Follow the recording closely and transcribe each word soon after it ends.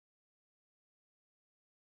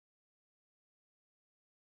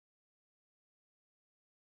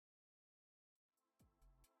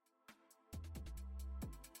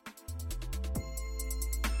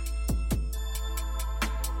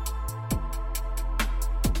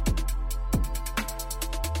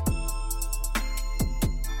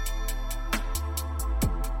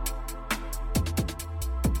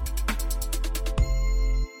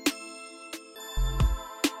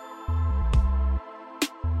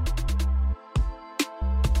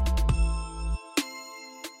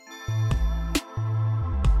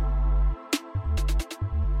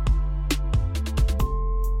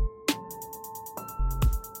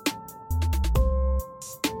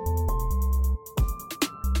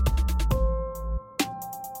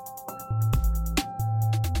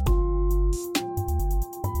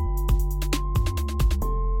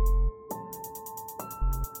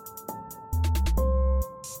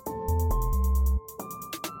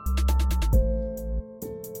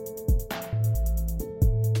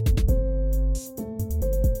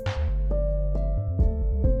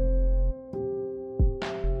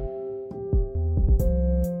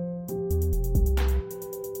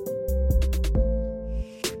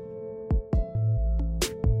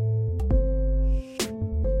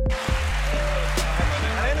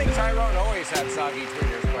got soggy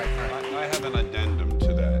tweeters, quite frankly. I have an addendum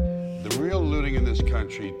to that. The real looting in this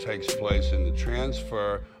country takes place in the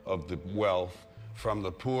transfer of the wealth from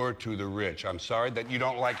the poor to the rich. I'm sorry that you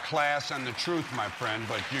don't like class and the truth, my friend,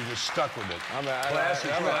 but you're just stuck with it. Class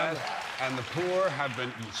is class, and the poor have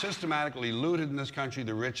been systematically looted in this country.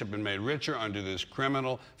 The rich have been made richer under this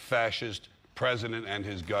criminal, fascist president and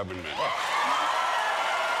his government.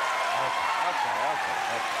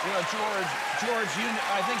 You know, George,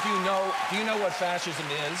 I think you know. Do you know what fascism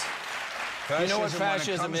is? Fascism, you know what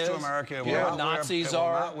fascism when it comes is? to America, it you will know not what Nazis wear, it will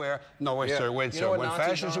are? not wear, no, wait, sir, wait, sir. When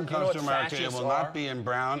fascism comes to America, it will not be in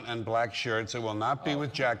brown and black shirts. It will not be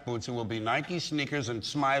with jackboots. It will be Nike sneakers and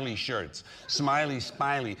smiley shirts. Smiley.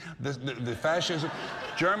 The fascism.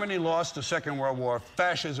 Germany lost the Second World War.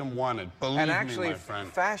 Fascism won it. Believe and actually, me, my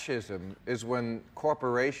friend. Fascism is when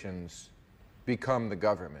corporations become the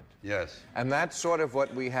government. Yes. And that's sort of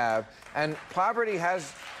what we have. And poverty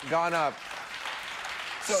has gone up.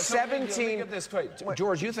 So 17. Get this straight.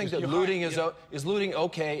 George, you think that looting is looting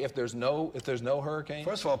okay if there's no hurricane?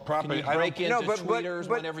 First of all, property. Can you break into tweeters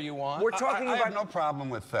whenever you want? We're talking I about have no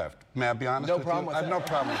problem with theft. May I be honest no with problem you? with I have no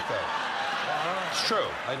problem with theft. It's true.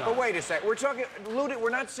 I know. But wait a sec. We're talking looting.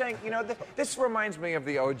 We're not saying, you know, this reminds me of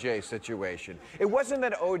the O.J. situation. It wasn't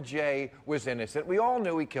that O.J. was innocent. We all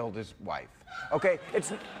knew he killed his wife. Okay?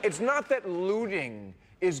 It's not that looting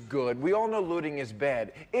is good. We all know looting is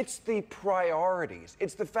bad. It's the priorities.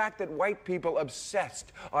 It's the fact that white people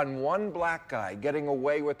obsessed on one black guy getting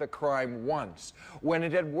away with a crime once, when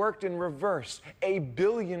it had worked in reverse 1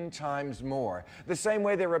 billion times more. The same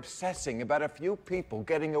way they're obsessing about a few people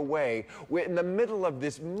getting away in the middle of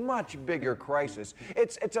this much bigger crisis.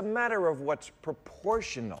 It's a matter of what's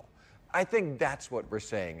proportional. I think that's what we're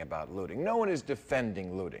saying about looting. No one is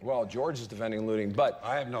defending looting. Well, George is defending looting, but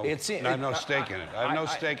I have no stake in it. I have no stake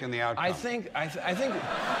in the outcome. I think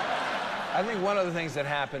one of the things that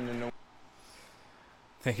happened in the...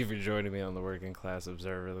 Thank you for joining me on the Working Class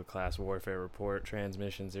Observer, the Class Warfare Report,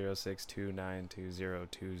 transmission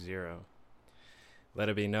 06292020. Let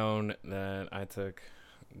it be known that I took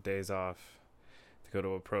days off to go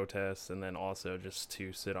to a protest and then also just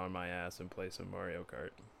to sit on my ass and play some Mario Kart.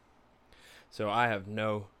 So I have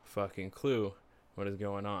no fucking clue what is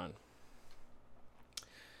going on.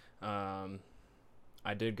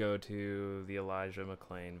 I did go to the Elijah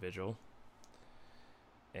McClain vigil,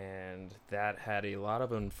 and that had a lot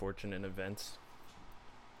of unfortunate events.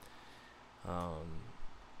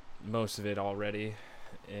 Most of it already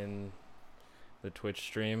in the Twitch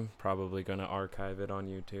stream. Probably gonna archive it on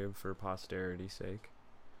YouTube for posterity's sake.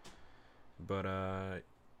 But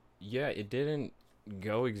yeah, it didn't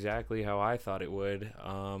go exactly how I thought it would.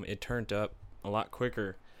 It turned up a lot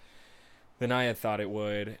quicker than I had thought it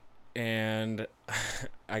would, and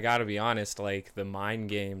I gotta be honest, like, the mind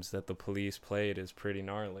games that the police played is pretty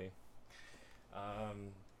gnarly.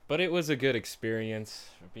 But it was a good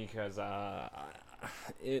experience because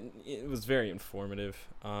it was very informative.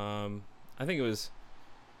 I think it was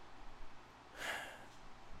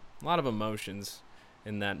a lot of emotions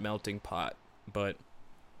in that melting pot, but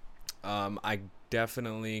I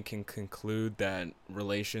definitely can conclude that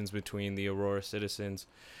relations between the Aurora citizens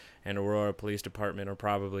and Aurora Police Department are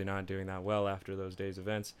probably not doing that well after those days'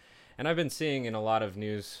 events. And I've been seeing in a lot of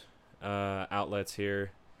news outlets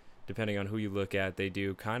here, depending on who you look at, they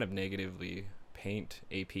do kind of negatively paint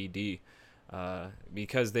APD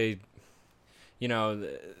because they, you know,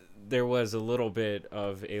 there was a little bit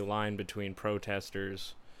of a line between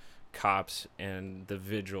protesters, cops, and the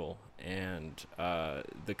vigil, and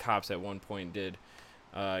the cops at one point did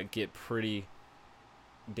get pretty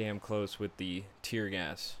damn close with the tear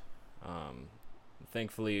gas.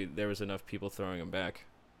 Thankfully there was enough people throwing them back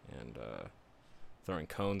and throwing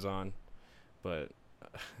cones on, but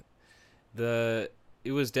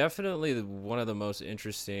it was definitely one of the most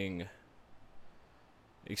interesting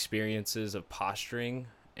experiences of posturing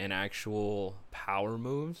and actual power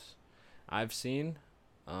moves I've seen.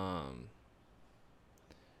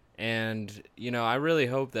 And, you know, I really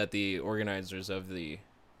hope that the organizers of the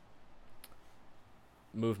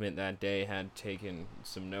movement that day had taken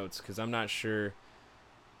some notes, because I'm not sure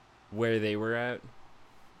where they were at,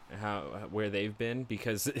 where they've been,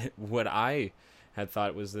 because what I had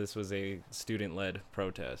thought was this was a student-led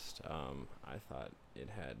protest. I thought it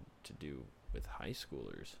had to do with high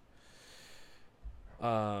schoolers.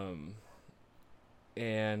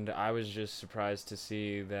 And I was just surprised to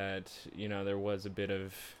see that, you know, there was a bit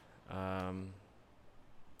of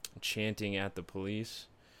chanting at the police,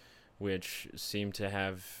 which seemed to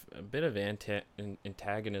have a bit of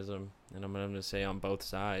antagonism, and I'm going to say on both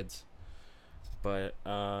sides. But,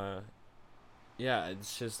 yeah,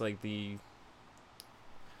 it's just like the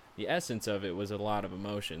the essence of it was a lot of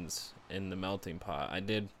emotions in the melting pot. I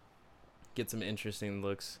did get some interesting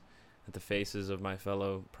looks at the faces of my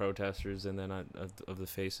fellow protesters, and then of the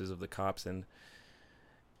faces of the cops, and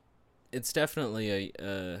it's definitely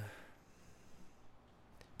a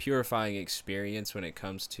purifying experience when it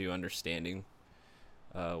comes to understanding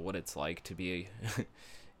what it's like to be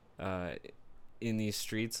in these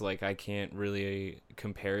streets. Like, I can't really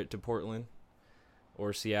compare it to Portland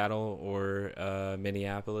or Seattle or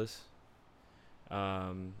Minneapolis.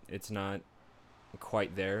 It's not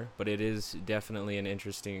quite there, but it is definitely an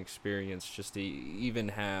interesting experience just to even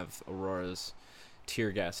have Aurora's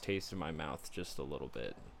tear gas taste in my mouth just a little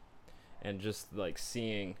bit, and just like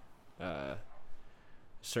seeing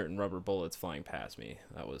certain rubber bullets flying past me.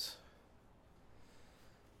 That was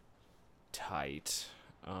tight.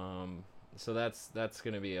 So that's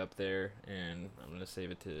gonna be up there, and I'm gonna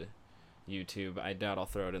save it to YouTube. I doubt I'll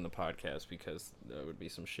throw it in the podcast because there would be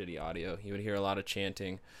some shitty audio. You would hear a lot of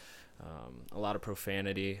chanting, a lot of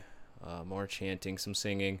profanity, more chanting, some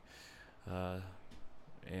singing,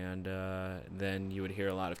 and then you would hear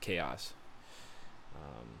a lot of chaos.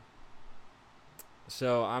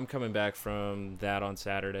 So I'm coming back from that on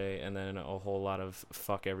Saturday, and then a whole lot of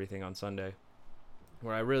fuck everything on Sunday,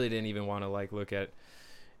 where I really didn't even want to like look at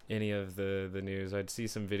any of the news. I'd see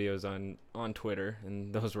some videos on Twitter,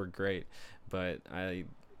 and those were great, but I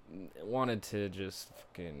wanted to just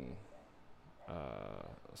fucking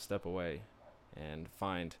step away and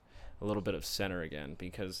find a little bit of center again,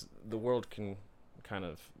 because the world can kind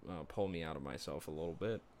of pull me out of myself a little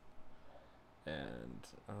bit, and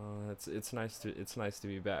it's nice to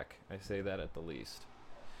be back. I say that at the least,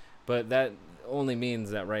 but that only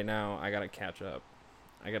means that right now I gotta catch up.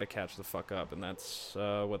 I gotta catch the fuck up, and that's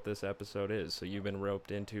what this episode is. So you've been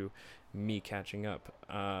roped into me catching up,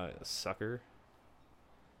 sucker.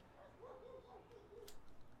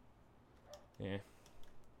 Yeah.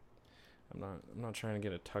 I'm not trying to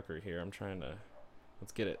get a Tucker here. I'm trying to,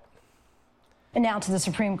 let's get it. And now to the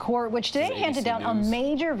Supreme Court, which today handed down a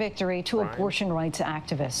major victory to abortion rights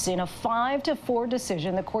activists. In a 5-4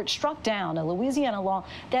 decision, the court struck down a Louisiana law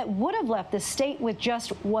that would have left the state with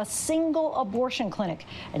just a single abortion clinic.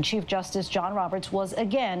 And Chief Justice John Roberts was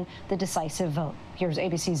again the decisive vote. Here's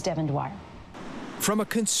ABC's Devin Dwyer. From a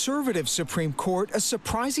conservative Supreme Court, a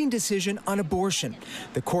surprising decision on abortion.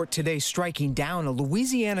 The court today striking down a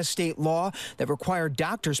Louisiana state law that required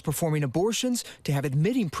doctors performing abortions to have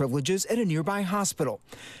admitting privileges at a nearby hospital.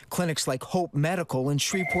 Clinics like Hope Medical in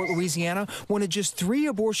Shreveport, Louisiana, one of just 3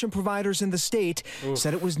 abortion providers in the state,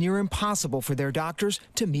 said it was near impossible for their doctors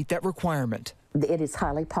to meet that requirement. It is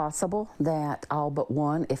highly possible that all but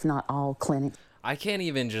one, if not all, clinics. I can't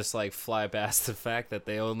even just like fly past the fact that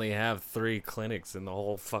they only have 3 clinics in the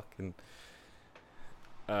whole fucking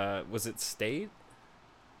was it state?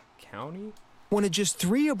 County? One of just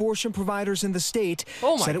 3 abortion providers in the state.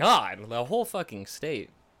 Oh my God, the whole fucking state.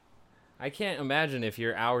 I can't imagine if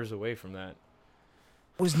you're hours away from that.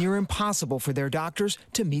 It was near impossible for their doctors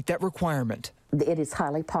to meet that requirement. It is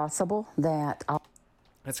highly possible that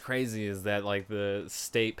That's crazy, is that like the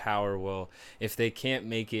state power will, if they can't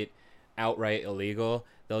make it outright illegal,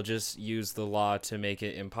 they'll just use the law to make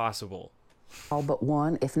it impossible. All but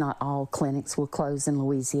one, if not all, clinics will close in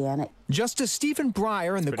Louisiana. Justice Stephen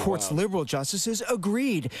Breyer and the court's liberal justices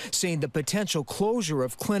agreed, saying the potential closure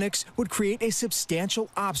of clinics would create a substantial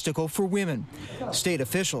obstacle for women. State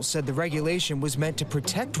officials said the regulation was meant to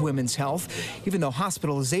protect women's health, even though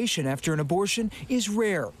hospitalization after an abortion is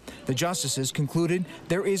rare. The justices concluded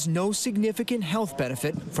there is no significant health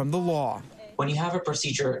benefit from the law. When you have a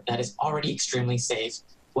procedure that is already extremely safe,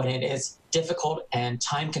 when it is difficult and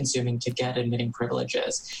time-consuming to get admitting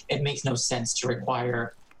privileges, it makes no sense to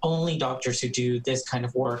require only doctors who do this kind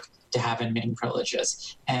of work to have admitting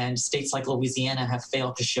privileges. And states like Louisiana have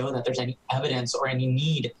failed to show that there's any evidence or any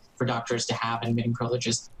need for doctors to have admitting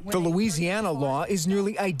privileges. The Louisiana law is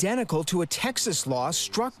nearly identical to a Texas law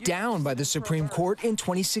struck down by the Supreme Court in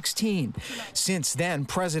 2016. Since then,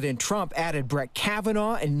 President Trump added Brett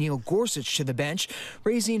Kavanaugh and Neil Gorsuch to the bench,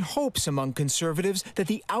 raising hopes among conservatives that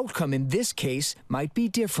the outcome in this case might be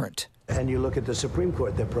different. And you look at the Supreme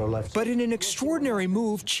Court, they're pro-left. But in an extraordinary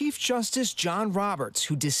move, Chief Justice John Roberts,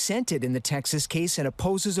 who dissented in the Texas case and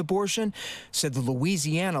opposes abortion, said the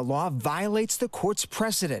Louisiana law violates the court's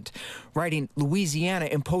precedent, writing, Louisiana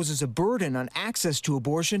imposes a burden on access to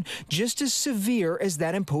abortion just as severe as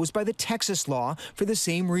that imposed by the Texas law for the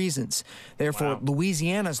same reasons. Therefore,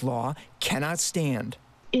 Louisiana's law cannot stand.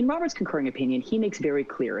 In Roberts' concurring opinion, he makes very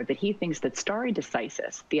clear that he thinks that stare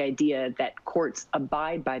decisis, the idea that courts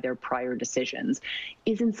abide by their prior decisions,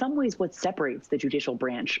 is in some ways what separates the judicial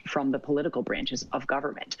branch from the political branches of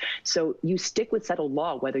government. So you stick with settled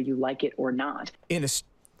law whether you like it or not.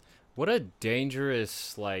 What a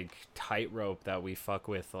dangerous, like, tightrope that we fuck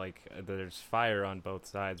with. Like, there's fire on both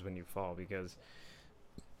sides when you fall, because,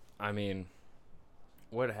 I mean,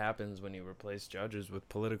 what happens when you replace judges with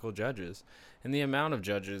political judges? And the amount of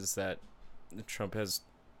judges that Trump has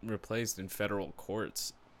replaced in federal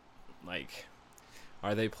courts, like,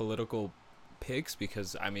 are they political picks?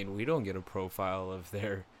 Because, I mean, we don't get a profile of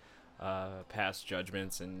their past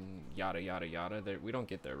judgments and yada yada yada. We don't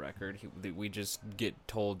get their record. We just get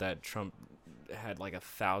told that Trump had like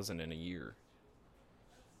 1,000 in a year,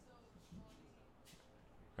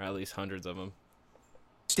 or at least hundreds of them.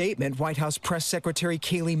 Statement, White House Press Secretary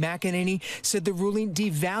Kayleigh McEnany said the ruling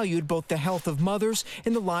devalued both the health of mothers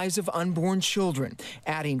and the lives of unborn children,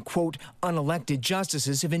 adding, quote, unelected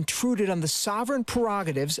justices have intruded on the sovereign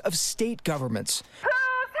prerogatives of state governments.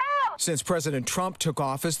 Since President Trump took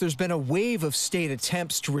office, there's been a wave of state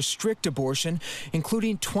attempts to restrict abortion,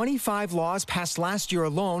 including 25 laws passed last year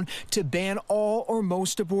alone to ban all or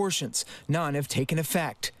most abortions. None have taken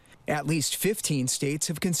effect. At least 15 states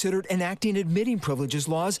have considered enacting admitting privileges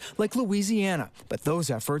laws like Louisiana, but those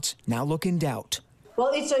efforts now look in doubt.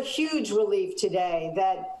 Well, it's a huge relief today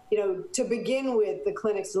that, to begin with, the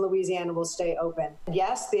clinics in Louisiana will stay open.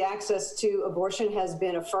 Yes, the access to abortion has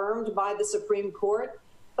been affirmed by the Supreme Court.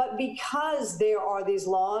 But because there are these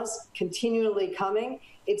laws continually coming,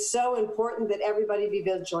 it's so important that everybody be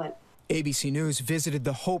vigilant. ABC News visited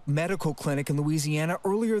the Hope Medical Clinic in Louisiana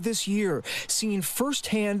earlier this year, seeing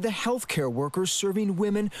firsthand the healthcare workers serving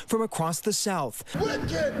women from across the South.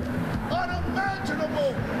 Wicked!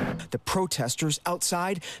 Unimaginable! The protesters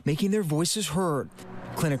outside making their voices heard.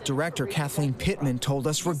 Clinic director Kathleen Pittman told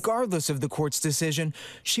us regardless of the court's decision,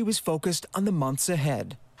 she was focused on the months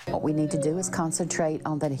ahead. What we need to do is concentrate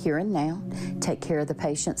on the here and now, take care of the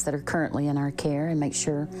patients that are currently in our care and make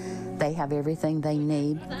sure they have everything they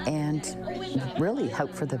need, and really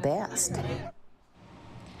hope for the best.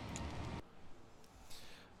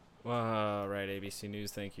 Well, all right, ABC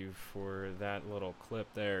News, thank you for that little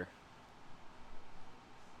clip there.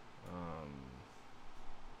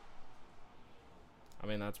 I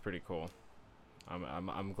mean, that's pretty cool.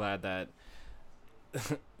 I'm glad that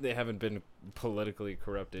they haven't been politically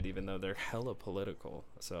corrupted, even though they're hella political.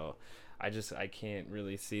 So I can't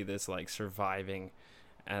really see this like surviving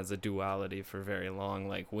as a duality for very long.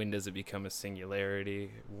 Like, when does it become a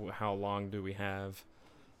singularity? How long do we have?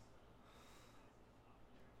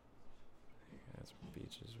 As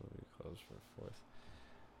beaches will be closed for 4th.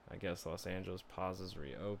 I guess Los Angeles pauses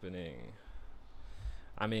reopening.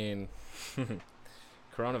 I mean,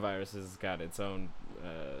 coronavirus has got its own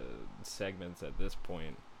segments at this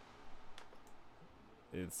point.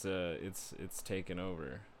 It's taken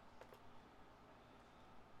over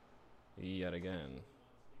yet again.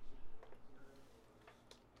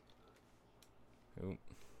 Oop.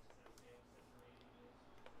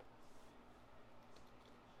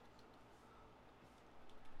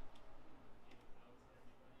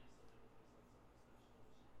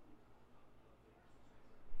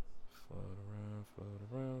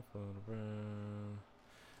 Float around.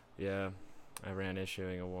 Yeah, Iran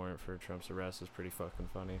issuing a warrant for Trump's arrest is pretty fucking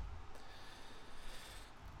funny.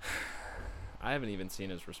 I haven't even seen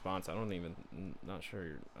his response. Not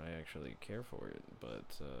sure I actually care for it, but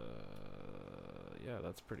yeah,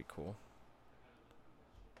 that's pretty cool.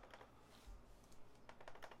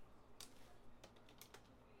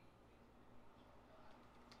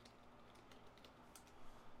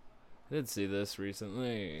 I did see this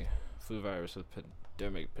recently. Flu virus with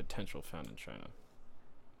pandemic potential found in China.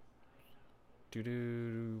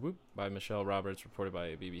 Whoop, by Michelle Roberts, reported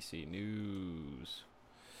by BBC News.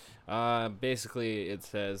 Basically, it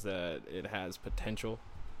says that it has potential,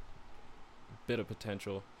 bit of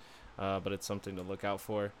potential, but it's something to look out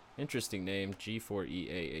for. Interesting name,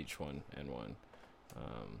 G4EAH1N1.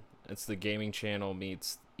 It's the gaming channel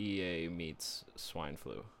meets EA meets swine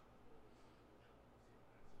flu.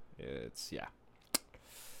 It's, yeah.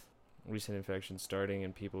 Recent infection starting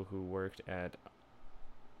in people who worked at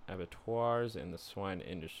abattoirs in the swine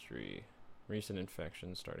industry. Recent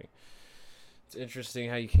infection starting. It's interesting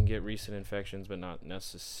how you can get recent infections, but not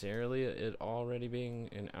necessarily it already being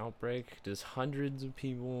an outbreak. Does hundreds of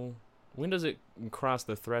people... When does it cross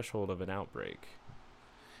the threshold of an outbreak?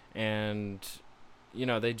 And,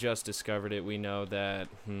 they just discovered it. We know that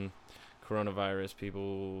coronavirus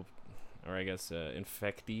people, or I guess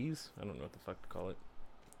infectees, I don't know what the fuck to call it,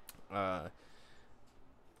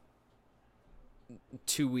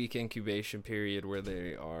 2-week incubation period where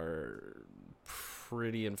they are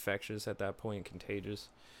pretty infectious at that point, contagious.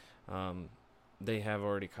 They have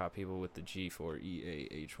already caught people with the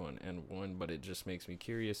G4EA-H1N1, but it just makes me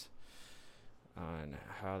curious on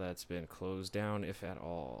how that's been closed down, if at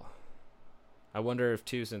all. I wonder if,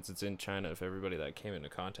 too, since it's in China, if everybody that came into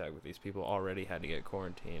contact with these people already had to get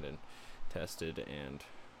quarantined and tested and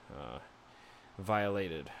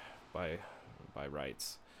violated by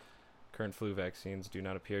rights. Current flu vaccines do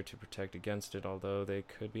not appear to protect against it, although they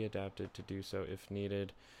could be adapted to do so if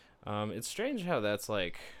needed. It's strange how that's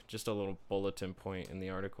like just a little bulletin point in the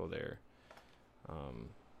article there.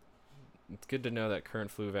 It's good to know that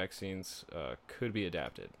current flu vaccines could be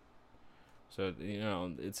adapted. So, you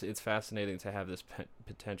know, it's fascinating to have this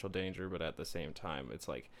potential danger, but at the same time, it's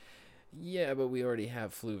like, yeah, but we already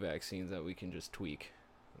have flu vaccines that we can just tweak.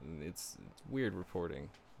 It's weird reporting,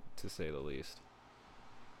 to say the least.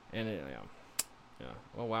 And yeah.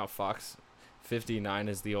 Oh wow, Fox 59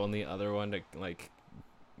 is the only other one to like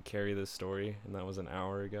carry this story, and that was an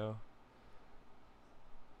hour ago.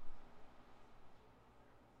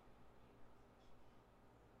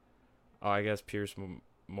 Oh, I guess Piers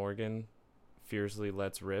Morgan fiercely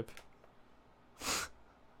lets rip.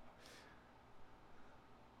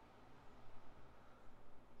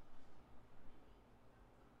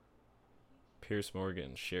 Piers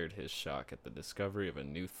Morgan shared his shock at the discovery of a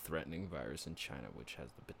new threatening virus in China, which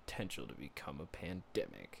has the potential to become a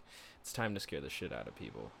pandemic. It's time to scare the shit out of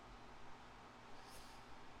people.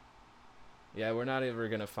 Yeah, we're not ever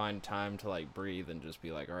gonna find time to like breathe and just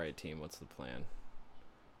be like, all right, team, what's the plan?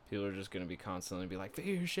 People are just gonna be constantly be like,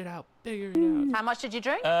 figure your shit out, figure it out. How much did you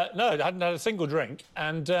drink? No, I hadn't had a single drink,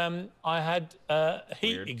 and I had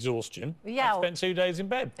heat exhaustion. Yeah. I spent 2 days in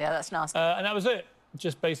bed. Yeah, that's nasty. And that was it.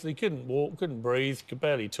 Just basically couldn't walk, couldn't breathe, could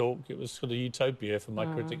barely talk. It was sort of utopia for my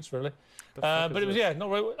critics, really. But it was, not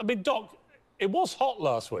really. I mean, Doc, it was hot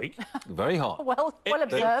last week. Very hot. Well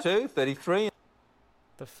observed. 32, 33.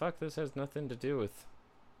 The fuck? This has nothing to do with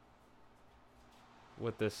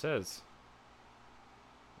what this says.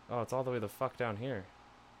 Oh, it's all the way the fuck down here.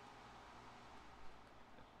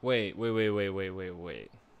 Wait.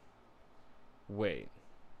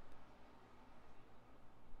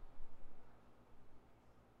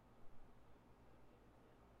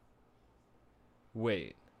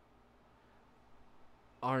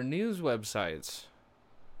 Our news websites.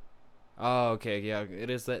 Oh, okay, yeah, it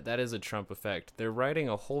is that is a Trump effect. They're writing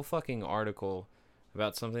a whole fucking article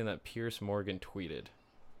about something that Piers Morgan tweeted.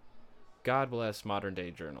 God bless modern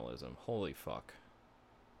day journalism. Holy fuck.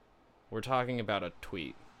 We're talking about a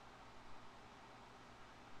tweet.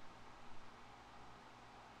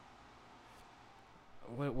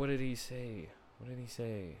 What did he say? What did he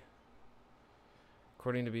say?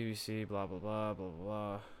 According to BBC, blah, blah, blah, blah,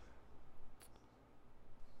 blah.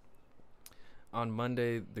 On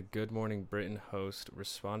Monday, the Good Morning Britain host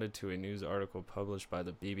responded to a news article published by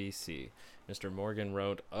the BBC. Mr. Morgan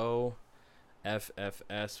wrote, "Oh,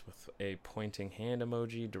 FFS," with a pointing hand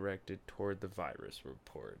emoji directed toward the virus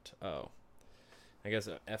report. Oh. I guess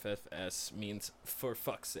FFS means for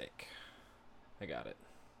fuck's sake. I got it.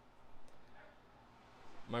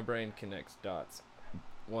 My brain connects dots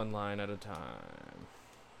one line at a time.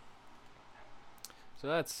 So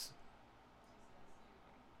that's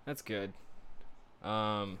good.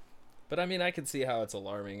 But I mean, I can see how it's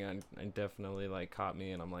alarming, and definitely like caught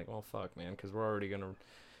me, and I'm like, well, fuck, man, because we're already gonna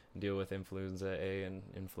deal with influenza A and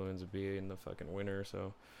influenza B in the fucking winter,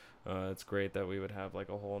 so it's great that we would have like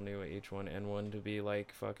a whole new H1N1 to be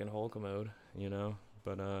like fucking Hulk mode, you know.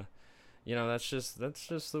 But you know, that's just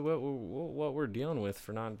what we're dealing with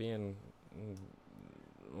for not being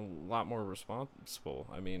a lot more responsible.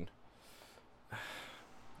 I mean,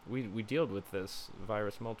 we dealt with this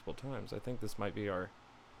virus multiple times. I think this might be our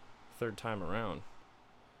third time around,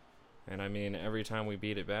 and I mean, every time we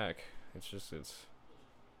beat it back, it's just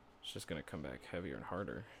gonna come back heavier and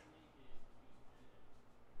harder.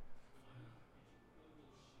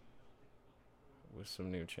 With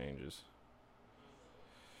some new changes.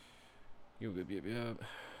 Yep.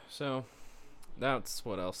 So, that's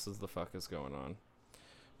what else is the fuck is going on.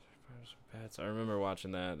 Bats. I remember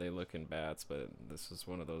watching that. They look in bats, but this is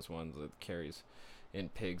one of those ones that carries in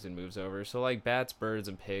pigs and moves over. So, like, bats, birds,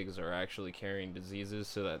 and pigs are actually carrying diseases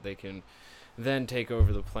so that they can then take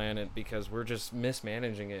over the planet, because we're just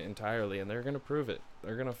mismanaging it entirely, and they're gonna prove it.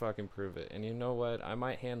 They're gonna fucking prove it. And you know what? I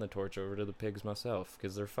might hand the torch over to the pigs myself,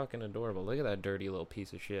 because they're fucking adorable. Look at that dirty little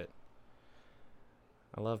piece of shit.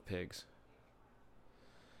 I love pigs.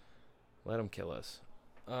 Let them kill us.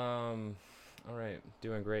 All right,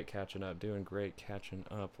 doing great catching up. Doing great catching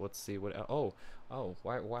up. Let's see what. Oh,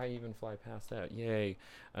 why even fly past that? Yay!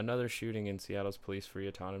 Another shooting in Seattle's police-free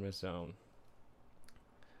autonomous zone.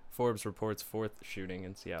 Forbes reports 4th shooting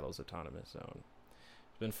in Seattle's autonomous zone.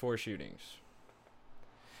 There's been 4 shootings.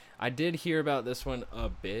 I did hear about this one a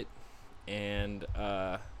bit, and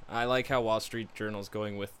I like how Wall Street Journal's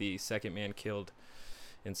going with the 2nd man killed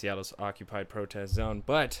in Seattle's occupied protest zone,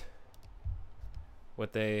 but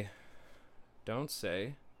what they don't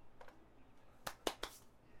say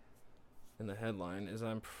in the headline is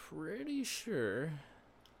I'm pretty sure,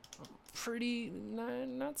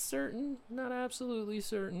 not certain, not absolutely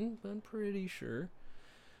certain, but I'm pretty sure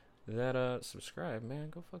that subscribe,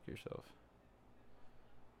 man, go fuck yourself.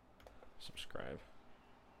 Subscribe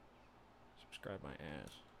my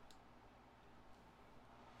ass.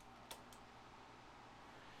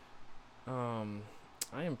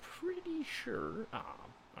 I am pretty sure.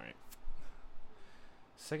 Alright.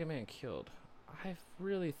 2nd man killed. I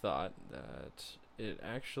really thought that it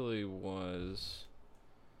actually was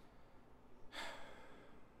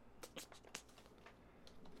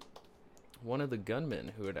one of the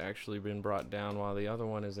gunmen who had actually been brought down while the other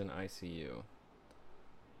one is in ICU.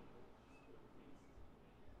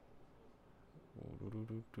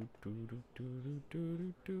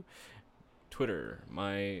 Twitter,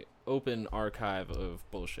 my open archive of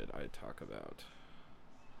bullshit I talk about.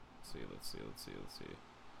 Let's see.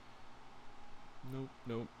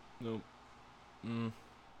 Nope.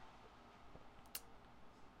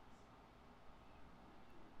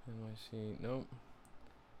 NYC, nope.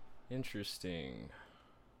 Interesting.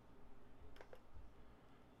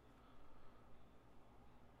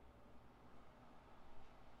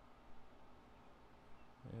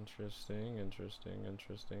 Nope.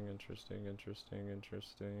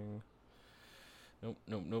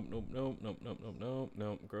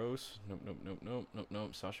 Gross.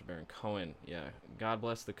 Nope. Sacha Baron Cohen. Yeah. God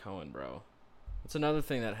bless the Cohen, bro. That's another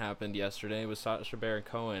thing that happened yesterday was Sacha Baron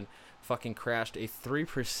Cohen fucking crashed a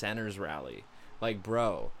 3%ers rally. Like,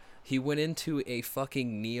 bro, he went into a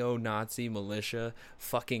fucking neo-Nazi militia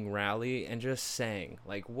fucking rally and just sang.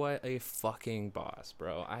 Like, what a fucking boss,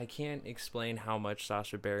 bro. I can't explain how much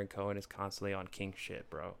Sacha Baron Cohen is constantly on king shit,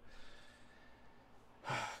 bro.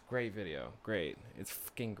 Great video. Great. It's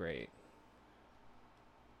fucking great.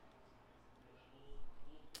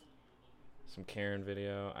 Some Karen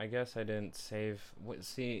video. I guess I didn't save.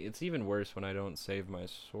 See, it's even worse when I don't save my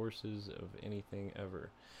sources of anything ever.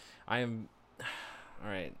 I am.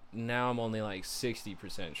 Alright, now I'm only like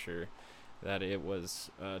 60% sure that it was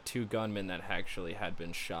 2 gunmen that actually had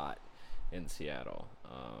been shot in Seattle.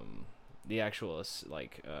 The actual,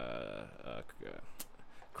 like,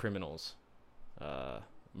 criminals.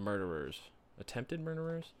 Murderers. Attempted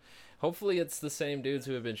murderers? Hopefully it's the same dudes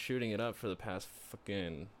who have been shooting it up for the past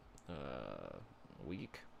fucking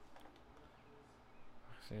week.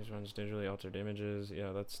 These ones digitally altered images.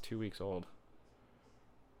 Yeah, that's 2 weeks old.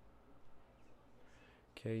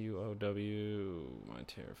 KUOW, my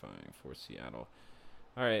terrifying for Seattle.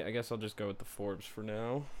 Alright, I guess I'll just go with the Forbes for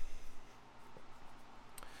now.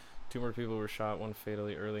 2 more people were shot, 1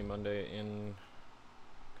 fatally early Monday in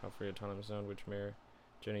California Autonomous Zone, which Mayor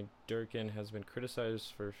Jenny Durkin has been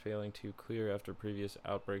criticized for failing to clear after previous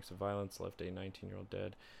outbreaks of violence left a 19-year-old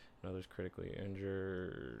dead and others critically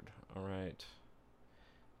injured. Alright.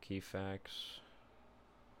 Key facts.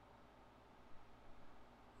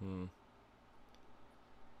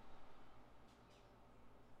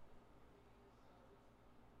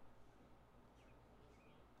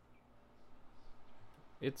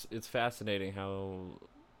 It's fascinating how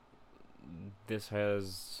this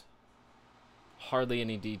has hardly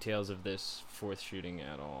any details of this 4th shooting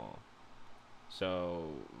at all.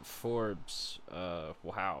 So Forbes,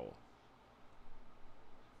 wow.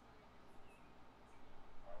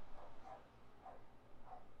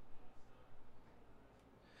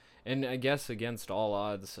 And I guess against all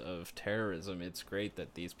odds of terrorism, it's great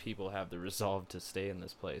that these people have the resolve to stay in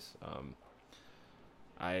this place.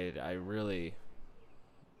 I really.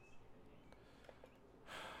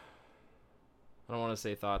 I don't want to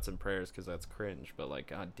say thoughts and prayers because that's cringe, but like,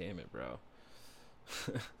 god damn it, bro.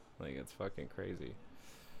 Like, it's fucking crazy.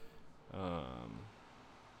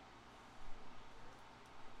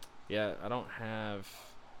 Yeah, I don't have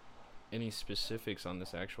any specifics on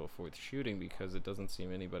this actual 4th shooting because it doesn't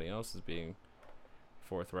seem anybody else is being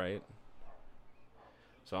forthright.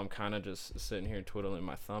 So I'm kind of just sitting here twiddling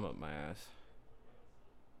my thumb up my ass.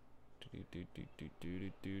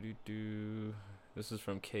 This is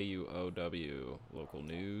from KUOW, local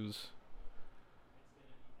news.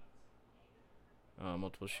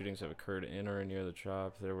 Multiple shootings have occurred in or near the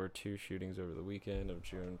CHOP. There were 2 shootings over the weekend of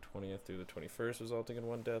June 20th through the 21st, resulting in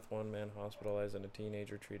 1 death, 1 man hospitalized, and a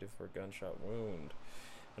teenager treated for a gunshot wound.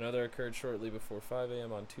 Another occurred shortly before 5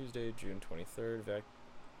 a.m. on Tuesday, June 23rd.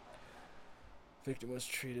 Victim was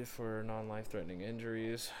treated for non-life-threatening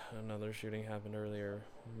injuries. Another shooting happened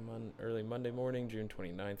early Monday morning, June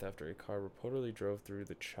 29th, after a car reportedly drove through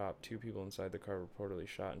the CHOP. 2 people inside the car reportedly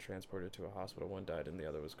shot and transported to a hospital. 1 died and the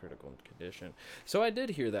other was critical condition. So I did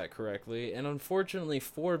hear that correctly, and unfortunately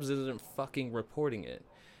Forbes isn't fucking reporting it.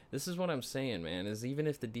 This is what I'm saying, man, is even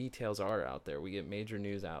if the details are out there, we get major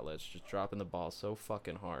news outlets just dropping the ball so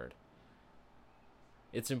fucking hard.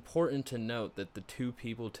 It's important to note that the 2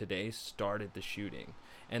 people today started the shooting,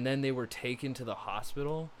 and then they were taken to the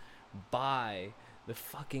hospital by the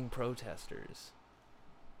fucking protesters.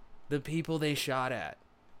 The people they shot at.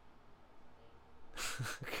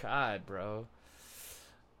 God, bro.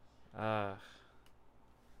 But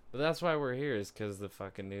that's why we're here, is because the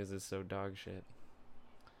fucking news is so dog shit.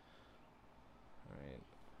 Alright.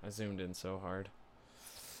 I zoomed in so hard.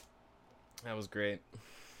 That was great.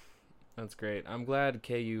 That's great. I'm glad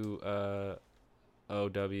KUOW,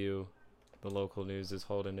 the local news, is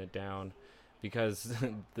holding it down, because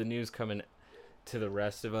the news coming to the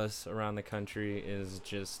rest of us around the country is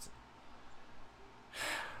just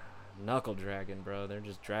knuckle dragging, bro. They're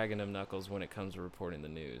just dragging them knuckles when it comes to reporting the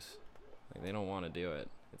news. Like, they don't want to do it.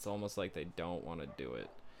 It's almost like they don't want to do it.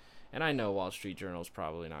 And I know Wall Street Journal's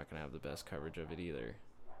probably not going to have the best coverage of it either.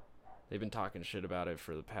 They've been talking shit about it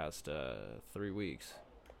for the past 3 weeks.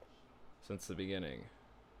 Since the beginning.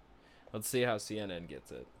 Let's see how CNN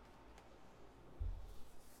gets it.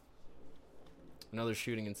 Another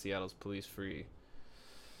shooting in Seattle's police-free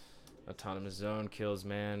autonomous zone kills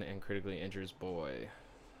man and critically injures boy.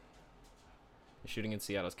 A shooting in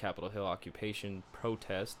Seattle's Capitol Hill occupation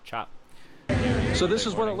protest. CHOP. So this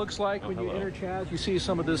is what it looks like when you enter Chaz. You see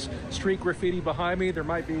some of this street graffiti behind me. There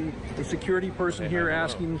might be a security person here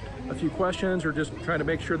asking a few questions, or just trying to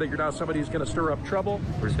make sure that you're not somebody who's going to stir up trouble.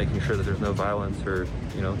 We're just making sure that there's no violence or,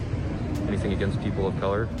 anything against people of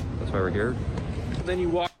color. That's why we're here. Then you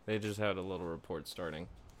walk. They just had a little report starting.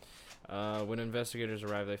 When investigators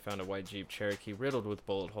arrived, they found a white Jeep Cherokee riddled with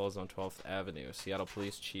bullet holes on 12th Avenue. Seattle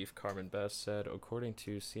Police Chief Carmen Best said, according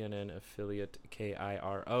to CNN affiliate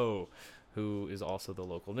KIRO, who is also the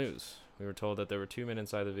local news. We were told that there were 2 men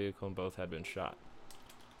inside the vehicle and both had been shot.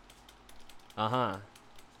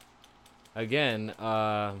 Again,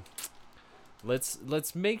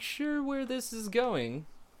 let's make sure where this is going,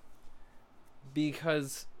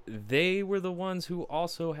 because they were the ones who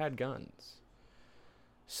also had guns.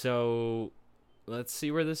 So let's see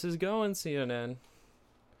where this is going, CNN.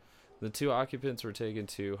 The 2 occupants were taken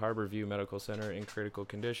to Harbor View Medical Center in critical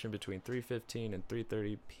condition between 3:15 and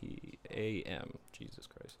 3:30 p.m. Jesus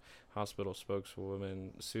Christ. Hospital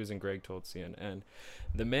spokeswoman Susan Gregg told CNN.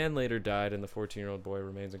 The man later died and the 14-year-old boy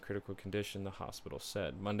remains in critical condition, the hospital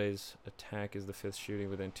said. Monday's attack is the 5th shooting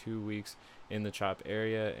within 2 weeks in the CHOP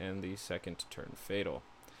area and the 2nd to turn fatal.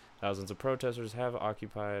 Thousands of protesters have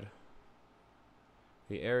occupied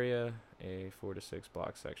the area, a 4 to 6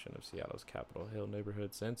 block section of Seattle's Capitol Hill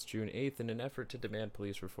neighborhood, since June 8th in an effort to demand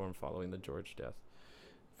police reform following the George death.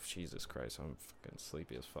 Jesus Christ, I'm fucking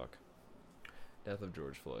sleepy as fuck. Death of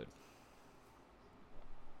George Floyd.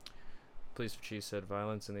 Police chief said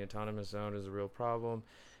violence in the autonomous zone is a real problem,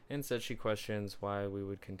 and said she questions why we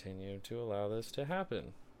would continue to allow this to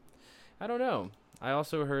happen. I don't know. I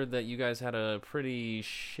also heard that you guys had a pretty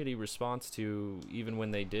shitty response to, even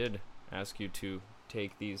when they did ask you to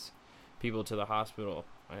take these people to the hospital.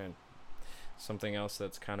 And something else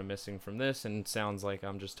that's kind of missing from this, and sounds like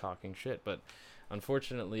I'm just talking shit, but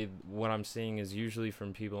unfortunately what I'm seeing is usually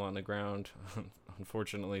from people on the ground,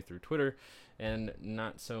 unfortunately through Twitter, and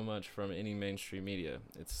not so much from any mainstream media.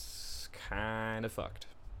 It's kind of fucked.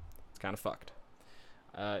 It's kind of fucked.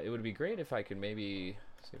 It would be great if I could maybe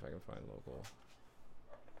see if I can find local.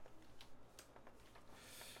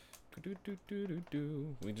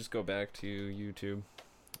 We just go back to YouTube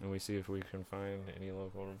and we see if we can find any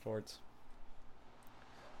local reports.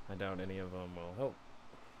 I doubt any of them will help.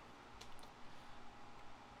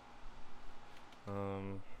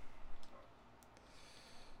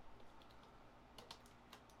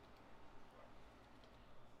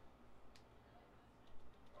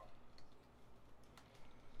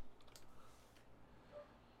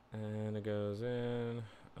 And it goes in.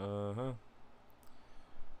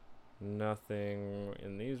 Nothing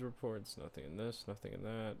in these reports, nothing in this, nothing in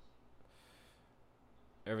that.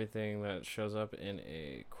 Everything that shows up in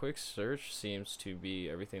a quick search seems to be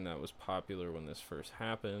everything that was popular when this first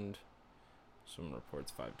happened. Some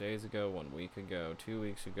reports 5 days ago, 1 week ago, 2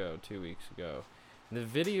 weeks ago, 2 weeks ago. And the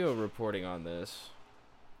video reporting on this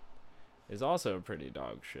is also pretty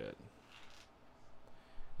dog shit.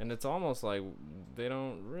 And it's almost like they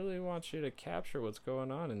don't really want you to capture what's going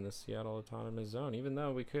on in the Seattle Autonomous Zone, even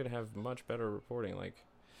though we could have much better reporting. Like,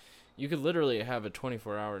 you could literally have a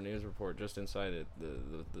 24-hour news report just inside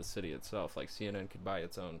the city itself. Like, CNN could buy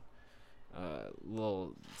its own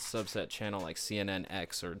little subset channel like CNN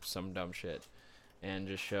X or some dumb shit and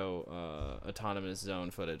just show Autonomous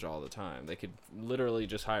Zone footage all the time. They could literally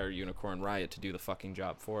just hire Unicorn Riot to do the fucking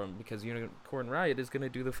job for them, because Unicorn Riot is going to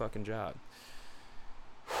do the fucking job.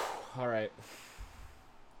 All right.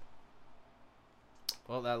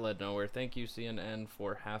 Well, that led nowhere. Thank you, CNN,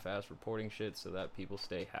 for half-ass reporting shit so that people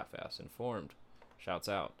stay half-ass informed. Shouts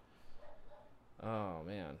out. Oh,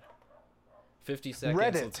 man. 50 seconds,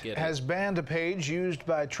 let's get it. Reddit has banned a page used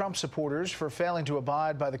by Trump supporters for failing to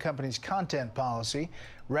abide by the company's content policy.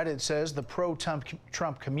 Reddit says the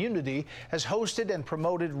pro-Trump community has hosted and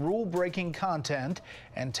promoted rule-breaking content,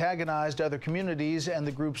 antagonized other communities, and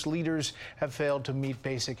the group's leaders have failed to meet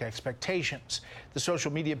basic expectations. The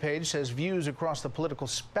social media page says views across the political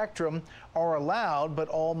spectrum are allowed, but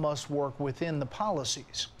all must work within the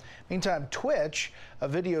policies. Meantime, Twitch, a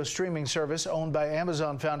video streaming service owned by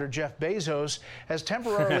Amazon founder Jeff Bezos, has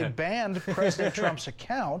temporarily banned President Trump's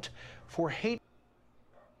account for hate.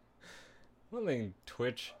 I don't think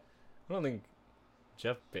Twitch, I don't think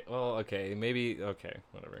well, okay, maybe, okay,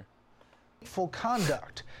 whatever. Full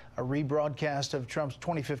conduct, a rebroadcast of Trump's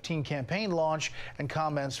 2015 campaign launch and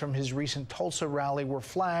comments from his recent Tulsa rally were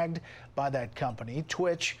flagged by that company.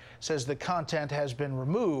 Twitch says the content has been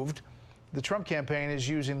removed. The Trump campaign is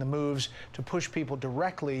using the moves to push people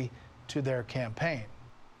directly to their campaign.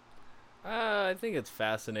 I think it's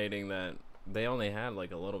fascinating that they only had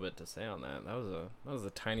like a little bit to say on that. That was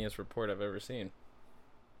the tiniest report I've ever seen.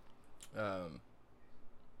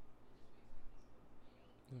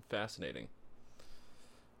 Fascinating.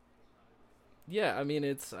 Yeah, I mean,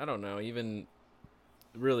 I don't know, even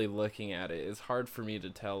really looking at it, it's hard for me to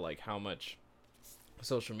tell like how much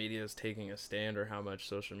social media is taking a stand or how much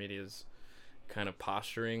social media is kind of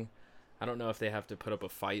posturing. I don't know if they have to put up a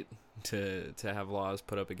fight to have laws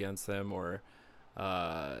put up against them, or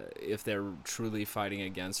if they're truly fighting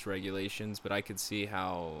against regulations, but I could see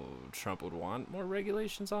how Trump would want more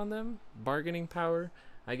regulations on them. Bargaining power,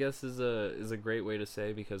 I guess, is a great way to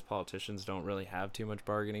say, because politicians don't really have too much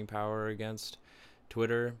bargaining power against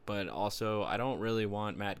Twitter, but also I don't really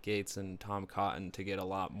want Matt Gaetz and Tom Cotton to get a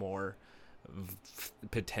lot more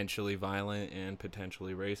potentially violent and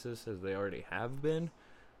potentially racist as they already have been.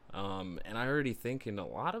 And I already think in a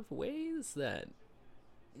lot of ways that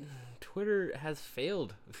Twitter has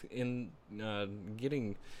failed in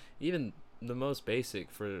getting even the most basic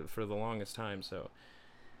for the longest time. So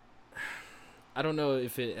I don't know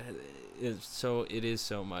if it is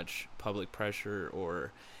so much public pressure,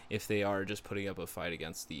 or if they are just putting up a fight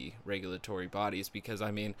against the regulatory bodies, because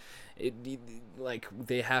I mean, like,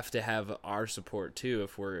 they have to have our support too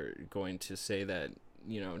if we're going to say that,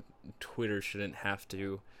 you know, Twitter shouldn't have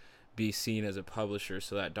to be seen as a publisher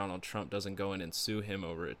so that Donald Trump doesn't go in and sue him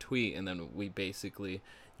over a tweet, and then we basically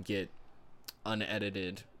get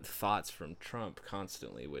unedited thoughts from Trump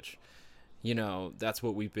constantly, which, you know, that's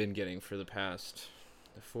what we've been getting for the past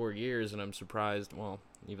 4 years, and I'm surprised, well,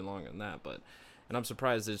 even longer than that, and I'm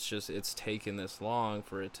surprised it's taken this long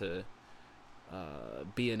for it to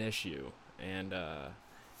be an issue. And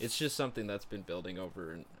it's just something that's been building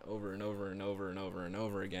over and over and over and over and over and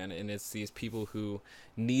over again. And it's these people who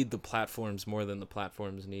need the platforms more than the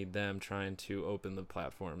platforms need them, trying to open the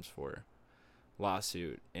platforms for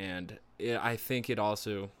lawsuit. And I think it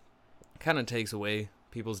also kind of takes away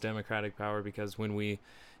people's democratic power, because when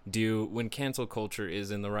cancel culture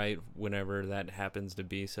is in the right, whenever that happens to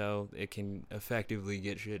be so, it can effectively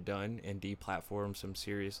get shit done and deplatform some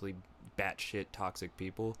seriously batshit toxic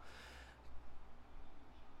people.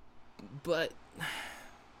 But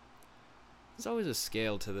there's always a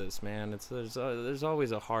scale to this, man. There's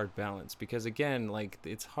always a hard balance, because again, like,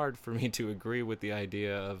 it's hard for me to agree with the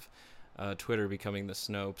idea of Twitter becoming the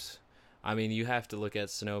Snopes. I mean, you have to look at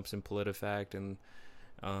Snopes and PolitiFact and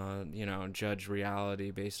you know, judge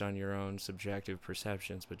reality based on your own subjective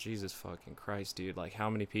perceptions. But Jesus fucking Christ, dude, like,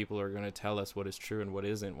 how many people are going to tell us what is true and what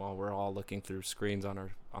isn't while we're all looking through screens on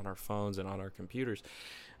our phones and on our computers?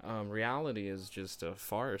 Reality is just a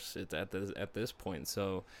farce at this point.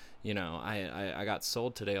 So, you know, I got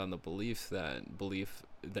sold today on the belief that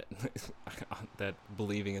that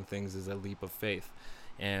believing in things is a leap of faith,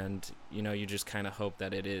 and, you know, you just kind of hope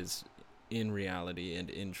that it is in reality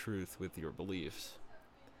and in truth with your beliefs.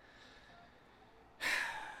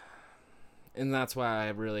 And that's why I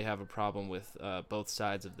really have a problem with both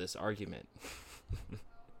sides of this argument.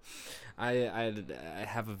 I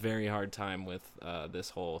have a very hard time with this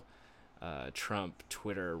whole Trump,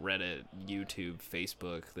 Twitter, Reddit, YouTube,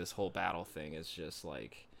 Facebook, this whole battle thing is just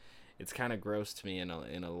like, it's kind of gross to me in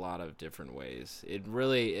a lot of different ways. It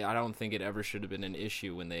really, I don't think it ever should have been an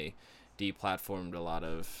issue when they deplatformed a lot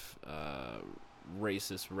of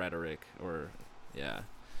racist rhetoric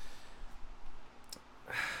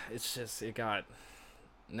it's just,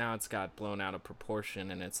 now it's got blown out of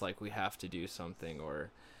proportion, and it's like we have to do something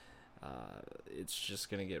or it's just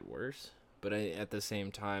going to get worse. But at the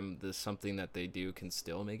same time, there's something that they do can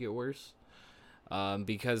still make it worse.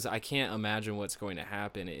 Because I can't imagine what's going to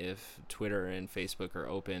happen if Twitter and Facebook are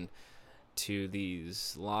open to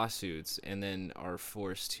these lawsuits and then are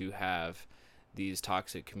forced to have these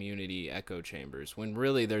toxic community echo chambers, when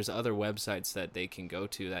really there's other websites that they can go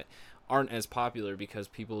to that aren't as popular because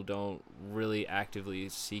people don't really actively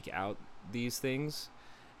seek out these things.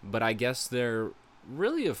 But I guess they're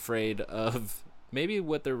really afraid of, maybe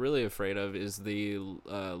what they're really afraid of is the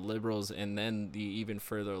liberals and then the even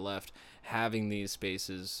further left having these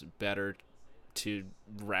spaces better to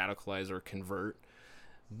radicalize or convert.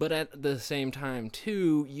 But at the same time,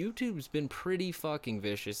 too, YouTube's been pretty fucking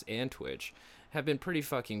vicious, and Twitch have been pretty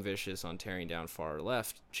fucking vicious on tearing down far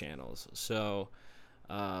left channels. So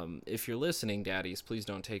if you're listening, daddies, please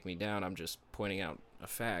don't take me down. I'm just pointing out a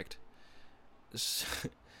fact.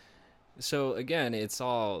 So again, it's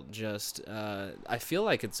all just, I feel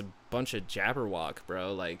like it's a bunch of jabberwock,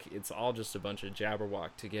 bro. Like, it's all just a bunch of jabberwock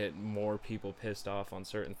to get more people pissed off on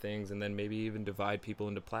certain things, and then maybe even divide people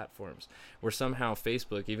into platforms. Where somehow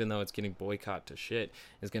Facebook, even though it's getting boycotted to shit,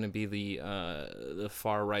 is going to be the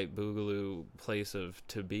far right boogaloo place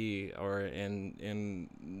to be,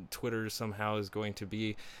 and Twitter somehow is going to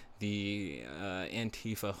be the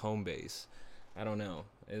Antifa home base. I don't know.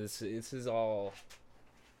 This is all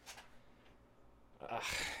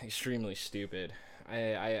extremely stupid.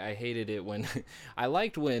 I hated it when I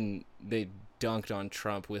liked when they dunked on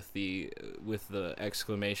Trump with the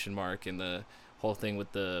exclamation mark and the whole thing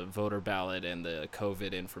with the voter ballot and the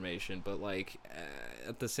COVID information, but like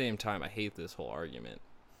at the same time I hate this whole argument.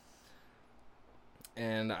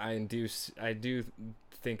 And I do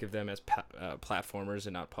think of them as platformers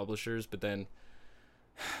and not publishers, but then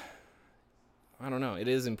I don't know. It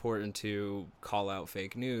is important to call out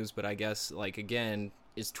fake news, but I guess, like, again,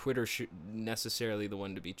 is Twitter necessarily the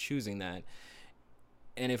one to be choosing that?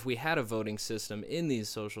 And if we had a voting system in these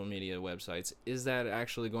social media websites, is that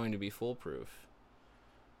actually going to be foolproof?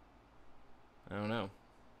 I don't know.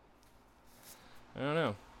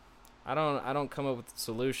 I don't come up with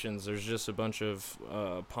solutions. There's just a bunch of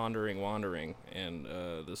wandering, and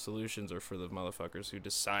the solutions are for the motherfuckers who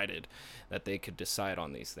decided that they could decide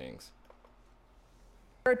on these things.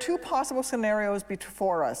 There are two possible scenarios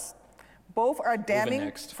before us. Both are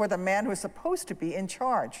damning for the man who is supposed to be in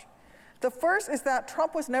charge. The first is that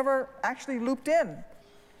Trump was never actually looped in.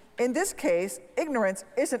 In this case, ignorance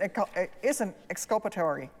isn't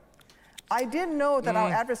exculpatory. I didn't know that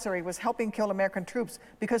our adversary was helping kill American troops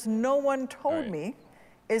because no one told me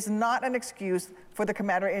is not an excuse for the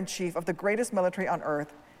commander-in-chief of the greatest military on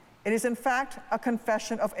earth. It is, in fact, a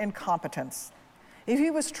confession of incompetence. If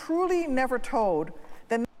he was truly never told,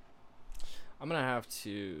 then... I'm going to have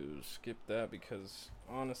to skip that because,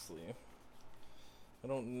 honestly, I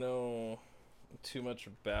don't know too much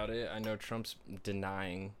about it. I know Trump's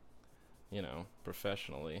denying,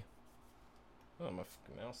 professionally. Oh, my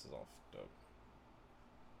mouse is all fucked up.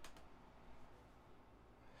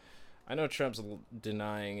 I know Trump's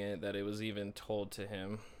denying it, that it was even told to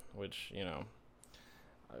him, which,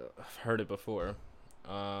 I've heard it before.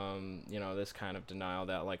 This kind of denial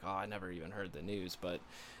that, like, I never even heard the news. But,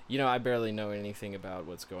 I barely know anything about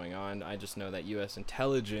what's going on. I just know that U.S.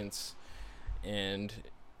 intelligence and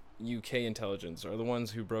UK intelligence are the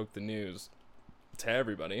ones who broke the news to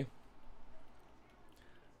everybody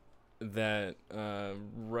that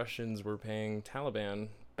Russians were paying Taliban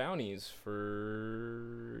bounties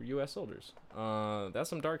for U.S. soldiers. That's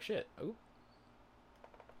some dark shit. Ooh.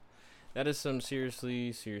 That is some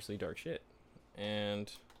seriously, seriously dark shit.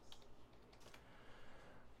 And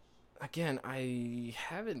again, I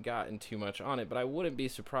haven't gotten too much on it, but I wouldn't be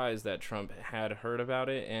surprised that Trump had heard about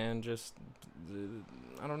it and just,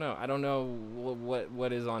 I don't know. I don't know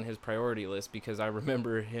what is on his priority list, because I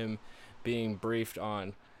remember him being briefed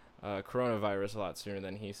on coronavirus a lot sooner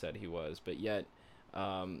than he said he was, but yet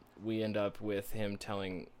we end up with him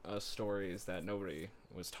telling us stories that nobody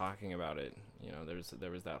was talking about it.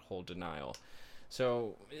 There was that whole denial.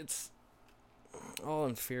 So all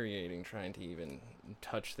infuriating trying to even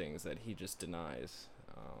touch things that he just denies.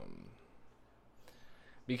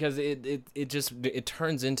 Because it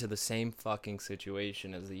turns into the same fucking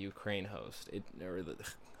situation as the Ukraine hoax,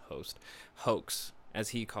 as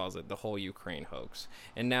he calls it, the whole Ukraine hoax,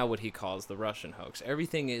 and now what he calls the Russian hoax.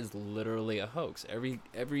 Everything is literally a hoax.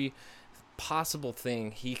 Every possible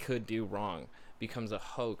thing he could do wrong becomes a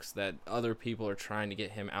hoax that other people are trying to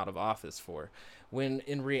get him out of office for, when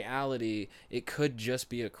in reality it could just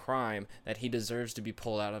be a crime that he deserves to be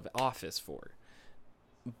pulled out of office for.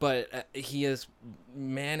 But he has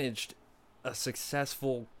managed a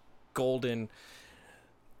successful golden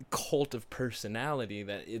cult of personality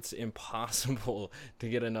that it's impossible to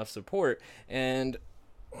get enough support. And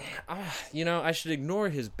I should ignore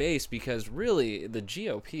his base, because really the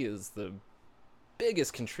GOP is the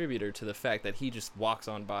biggest contributor to the fact that he just walks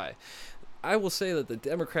on by. I will say that the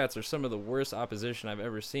Democrats are some of the worst opposition I've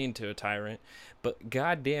ever seen to a tyrant, but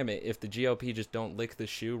god damn it, if the GOP just don't lick the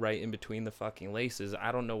shoe right in between the fucking laces,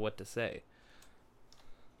 I don't know what to say.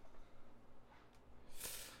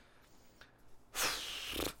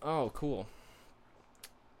 Oh, cool.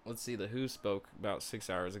 Let's see, the WHO spoke about 6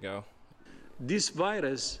 hours ago. This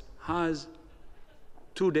virus has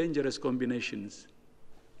two dangerous combinations.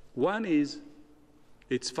 One is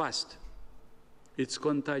it's fast, it's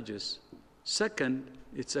contagious. Second,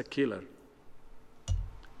 it's a killer.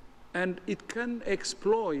 And it can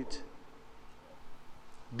exploit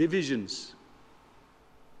divisions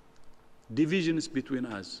between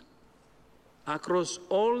us across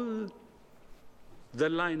all the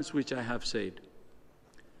lines which I have said.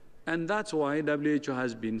 And that's why WHO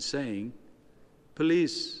has been saying,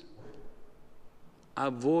 please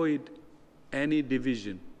avoid any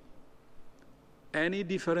division. Any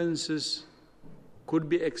differences could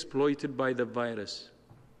be exploited by the virus.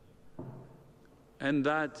 And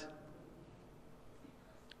that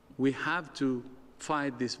we have to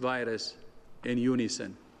fight this virus in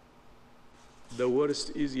unison. The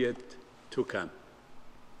worst is yet to come.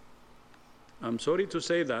 I'm sorry to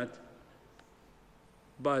say that,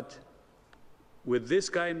 but with this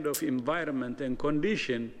kind of environment and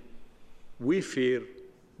condition, we fear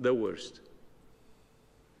the worst.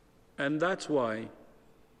 And that's why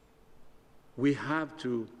we have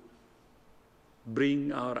to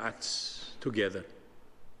bring our acts together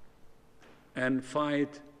and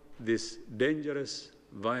fight this dangerous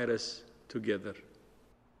virus together.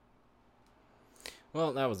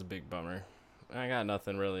 Well, that was a big bummer. I got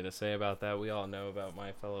nothing really to say about that. We all know about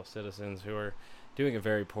my fellow citizens who are doing a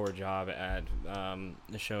very poor job at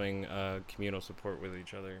showing communal support with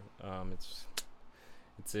each other.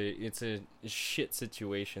 It's a shit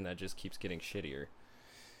situation that just keeps getting shittier.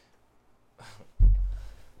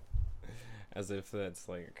 As if that's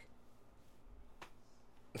like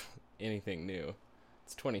anything new.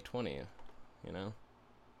 It's 2020, you know?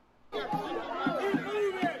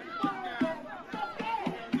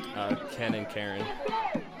 Ken and Karen.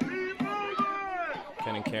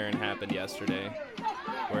 Ken and Karen happened yesterday,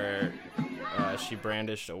 where she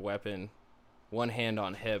brandished a weapon, one hand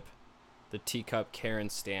on hip, the teacup Karen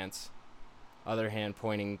stance, other hand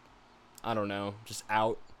pointing, I don't know, just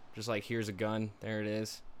out, just like, here's a gun, there it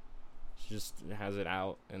is. She just has it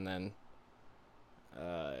out, and then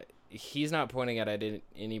he's not pointing at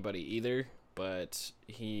anybody either, but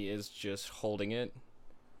he is just holding it.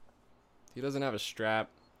 He doesn't have a strap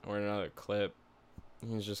or another clip.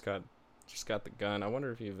 He's just got the gun. I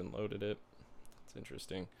wonder if he even loaded it. It's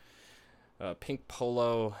interesting. Pink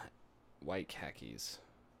polo, white khakis.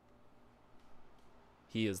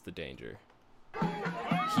 He is the danger.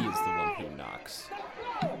 He is the one who knocks.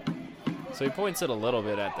 So he points it a little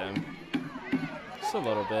bit at them. Just a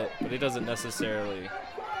little bit, but he doesn't necessarily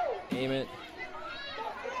aim it.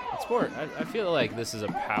 It's more, I feel like this is a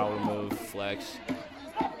power move flex.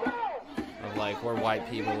 Of like, we're white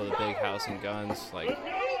people with a big house and guns. Like,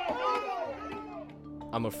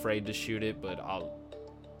 I'm afraid to shoot it, but I'll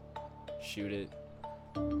shoot it.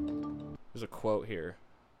 There's a quote here.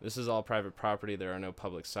 This is all private property. There are no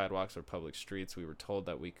public sidewalks or public streets. We were told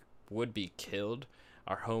that we would be killed,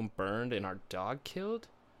 our home burned, and our dog killed.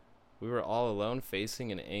 We were all alone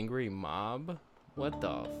facing an angry mob. What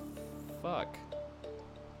the fuck?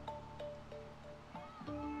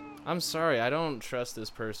 I'm sorry, I don't trust this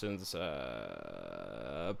person's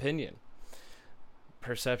opinion.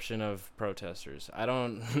 Perception of protesters. I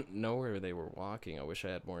don't know where they were walking. I wish I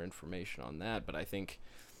had more information on that, but I think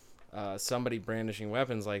somebody brandishing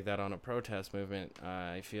weapons like that on a protest movement,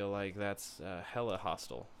 I feel like that's hella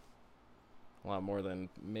hostile. A lot more than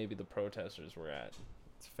maybe the protesters were at.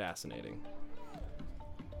 It's fascinating.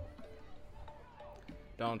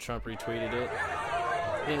 Donald Trump retweeted it.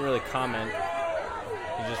 He didn't really comment.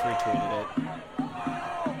 He just retweeted it.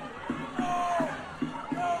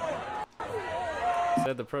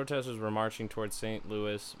 Said the protesters were marching towards St.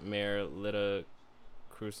 Louis Mayor Lyda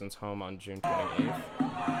Krewson's home on June 28th.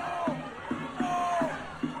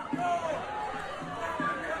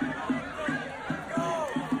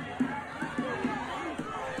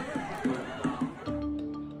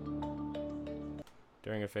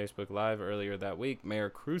 During a Facebook Live earlier that week, Mayor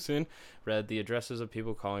Krewson read the addresses of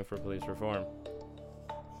people calling for police reform.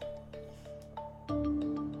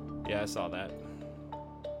 Yeah, I saw that.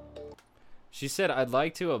 She said, "I'd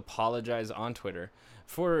like to apologize on Twitter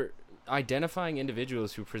for identifying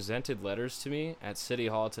individuals who presented letters to me at City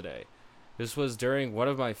Hall today. This was during one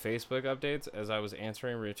of my Facebook updates as I was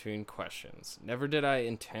answering routine questions. Never did I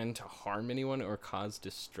intend to harm anyone or cause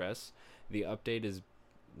distress. The update is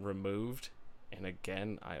removed. And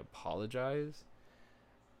again, I apologize."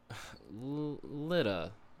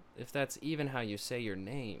 Lyda, if that's even how you say your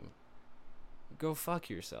name, go fuck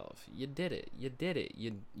yourself. You did it. You did it.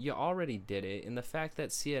 You already did it. And the fact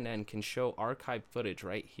that CNN can show archived footage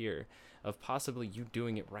right here of possibly you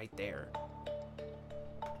doing it right there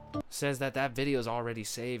says that that video is already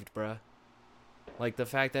saved, bruh. Like, the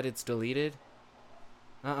fact that it's deleted,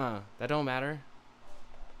 that don't matter.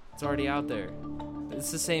 It's already out there.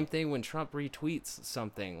 It's the same thing when Trump retweets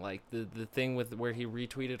something, like the thing with where he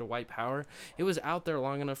retweeted a white power. It was out there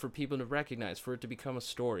long enough for people to recognize, for it to become a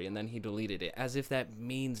story, and then he deleted it, as if that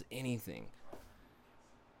means anything.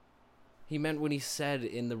 He meant what he said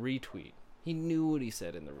in the retweet. He knew what he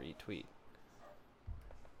said in the retweet.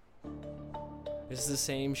 It's the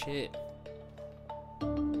same shit.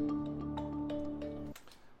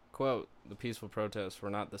 Quote, "The peaceful protests were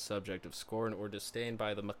not the subject of scorn or disdain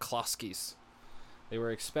by the McCloskeys. They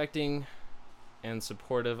were expecting and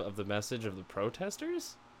supportive of the message of the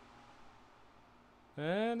protesters?"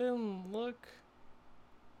 I didn't look.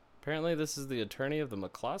 Apparently this is the attorney of the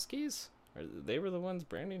McCloskeys? Or they were the ones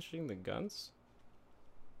brandishing the guns?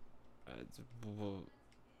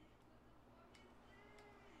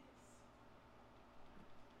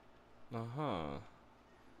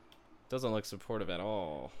 Doesn't look supportive at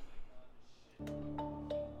all.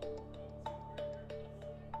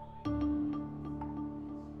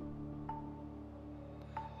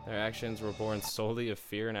 Their actions were born solely of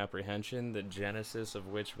fear and apprehension, the genesis of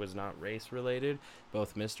which was not race-related.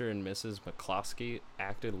 Both Mr. and Mrs. McCloskey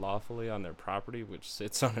acted lawfully on their property, which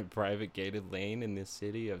sits on a private gated lane in the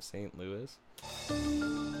city of St. Louis,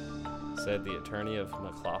 said the attorney of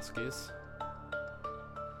McCloskey's.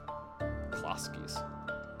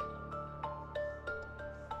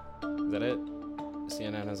 Is that it?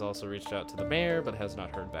 CNN has also reached out to the mayor, but has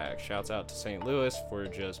not heard back. Shouts out to St. Louis for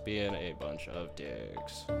just being a bunch of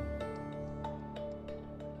dicks.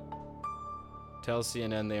 Tells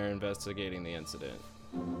CNN they are investigating the incident.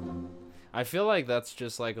 I feel like that's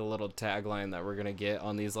just like a little tagline that we're gonna get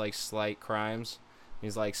on these like slight crimes.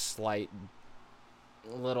 These like slight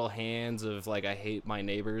little hands of like, I hate my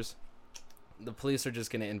neighbors. The police are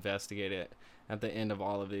just gonna investigate it. At the end of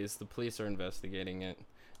all of these, the police are investigating it.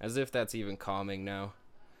 As if that's even calming now.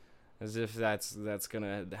 As if that's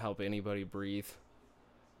gonna help anybody breathe.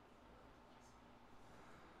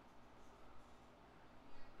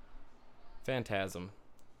 Phantasm.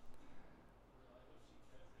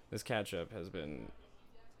 This catch-up has been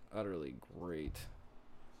utterly great.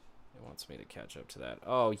 It wants me to catch up to that.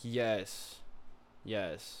 Oh, yes.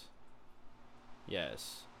 Yes.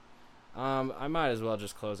 Yes. I might as well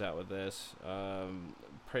just close out with this.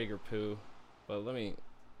 Prager poo. But let me...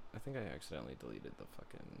 I think I accidentally deleted the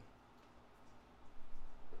fucking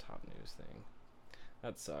top news thing.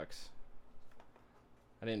 That sucks.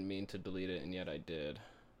 I didn't mean to delete it, and yet I did.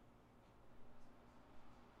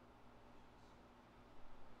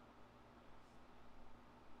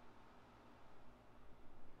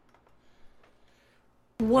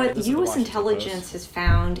 What U.S. intelligence has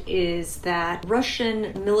found is that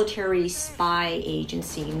Russian military spy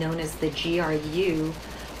agency known as the GRU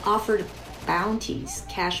offered bounties,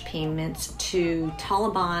 cash payments to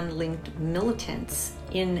Taliban-linked militants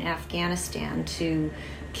in Afghanistan to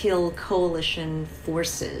kill coalition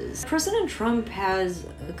forces. President Trump has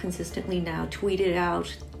consistently now tweeted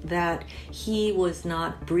out that he was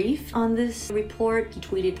not briefed on this report. He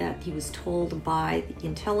tweeted that he was told by the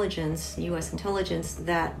intelligence, U.S. intelligence,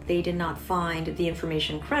 that they did not find the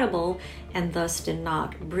information credible and thus did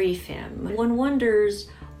not brief him. One wonders,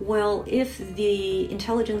 well, if the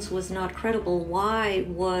intelligence was not credible, why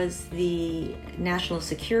was the National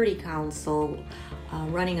Security Council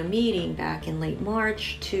running a meeting back in late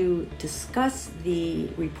March to discuss the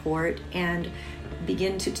report and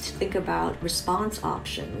begin to think about response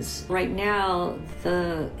options. Right now,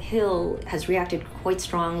 the Hill has reacted quite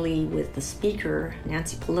strongly with the Speaker,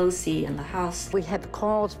 Nancy Pelosi, and the House. We have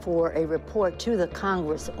called for a report to the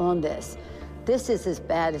Congress on this. This is as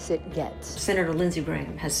bad as it gets. Senator Lindsey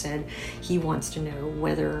Graham has said he wants to know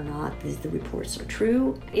whether or not the reports are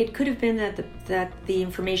true. It could have been that the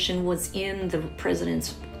information was in the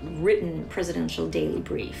president's written presidential daily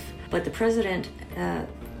brief, but the president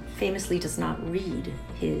famously does not read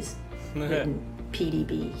his written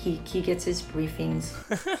PDB. He gets his briefings.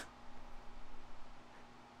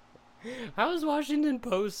 How is Washington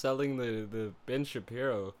Post selling the Ben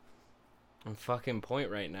Shapiro fucking point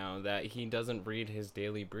right now that he doesn't read his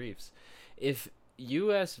daily briefs? If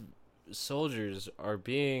U.S. soldiers are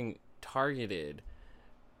being targeted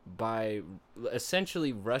by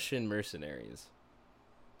essentially Russian mercenaries,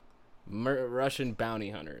 Russian bounty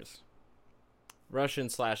hunters,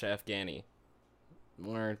 Russian/Afghani,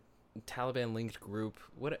 or Taliban-linked group,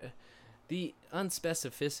 the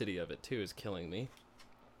unspecificity of it too is killing me.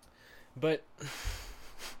 But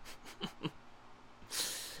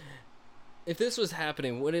if this was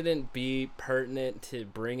happening, wouldn't it be pertinent to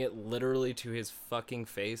bring it literally to his fucking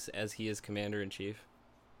face as he is commander-in-chief?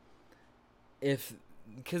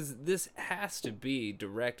 Because this has to be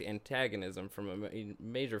direct antagonism from a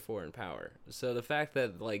major foreign power. So the fact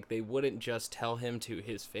that they wouldn't just tell him to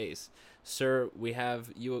his face, "Sir, we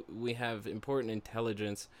have important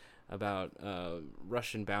intelligence about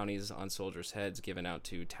Russian bounties on soldiers' heads given out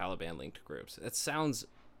to Taliban-linked groups." That sounds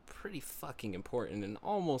pretty fucking important and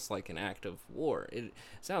almost like an act of war. It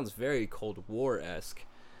sounds very Cold War-esque.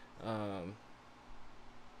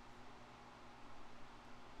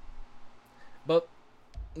 But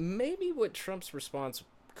maybe what Trump's response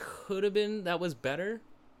could have been that was better.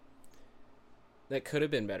 That could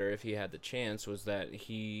have been better if he had the chance, was that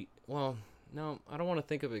no, I don't want to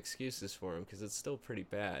think of excuses for him because it's still pretty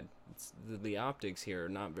bad. The optics here are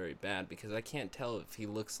not very bad because I can't tell if he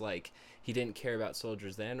looks like he didn't care about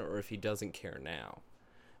soldiers then or if he doesn't care now,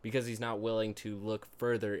 because he's not willing to look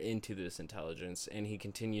further into this intelligence and he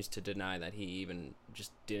continues to deny that he even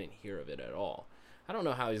just didn't hear of it at all. I don't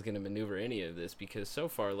know how he's going to maneuver any of this because so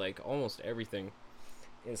far, almost everything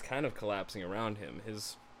is kind of collapsing around him.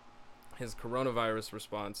 His coronavirus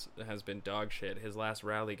response has been dog shit. His last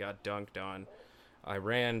rally got dunked on.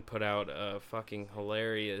 Iran put out a fucking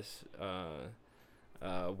hilarious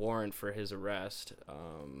warrant for his arrest,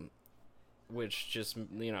 which just,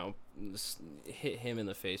 hit him in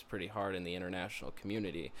the face pretty hard in the international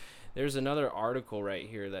community. There's another article right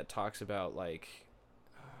here that talks about, where'd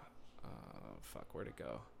it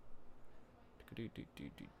go?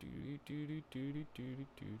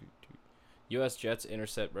 U.S. jets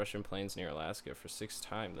intercept Russian planes near Alaska for 6th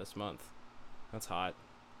time this month. That's hot.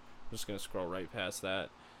 I'm just going to scroll right past that.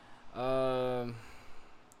 Where'd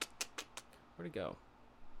it go?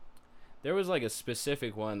 There was a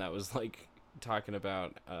specific one that was talking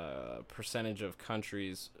about percentage of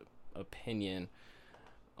countries' opinion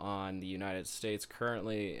on the United States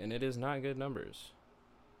currently, and it is not good numbers.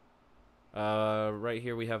 Right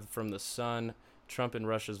here we have from The Sun: Trump and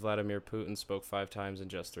Russia's Vladimir Putin spoke 5 times in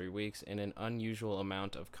just 3 weeks in an unusual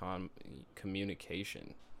amount of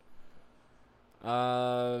communication.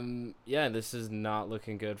 Yeah, this is not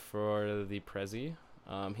looking good for the Prezi.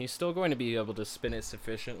 He's still going to be able to spin it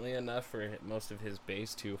sufficiently enough for most of his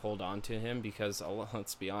base to hold on to him because,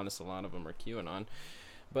 let's be honest, a lot of them are QAnon.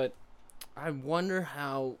 But I wonder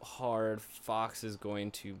how hard Fox is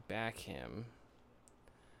going to back him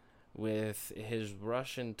with his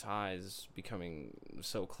Russian ties becoming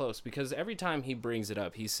so close, because every time he brings it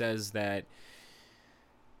up, he says that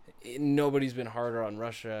nobody's been harder on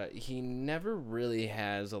Russia. He never really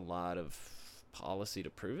has a lot of policy to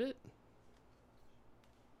prove it.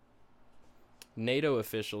 NATO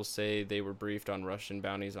officials say they were briefed on Russian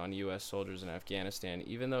bounties on U.S. soldiers in Afghanistan,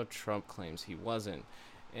 even though Trump claims he wasn't.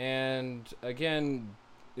 And again,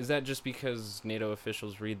 is that just because NATO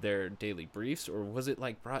officials read their daily briefs, or was it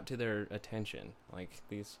brought to their attention?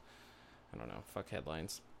 These, I don't know, fuck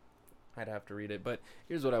headlines. I'd have to read it, but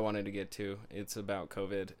here's what I wanted to get to. It's about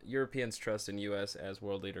COVID. Europeans' trust in U.S. as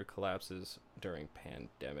world leader collapses during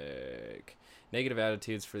pandemic. Negative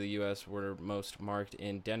attitudes for the U.S. were most marked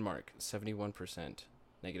in Denmark, 71%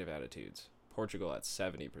 negative attitudes. Portugal at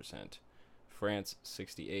 70%. France,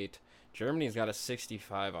 68%. Germany's got a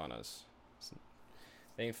 65 on us.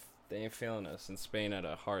 They ain't feeling us. And Spain at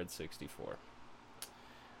a hard 64.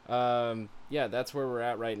 Yeah, that's where we're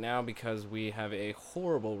at right now, because we have a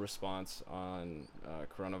horrible response on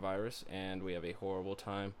coronavirus, and we have a horrible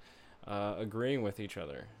time agreeing with each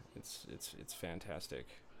other. It's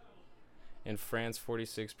fantastic. In France,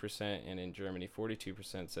 46%, and in Germany,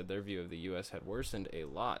 42% said their view of the U.S. had worsened a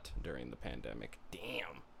lot during the pandemic.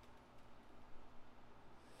 Damn.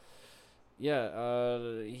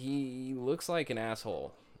 Yeah, he looks like an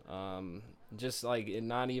asshole. Just like,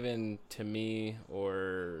 not even to me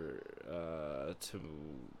or to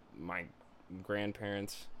my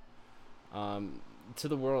grandparents, to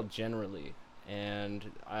the world generally.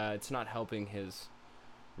 And it's not helping his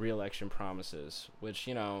re-election promises, which,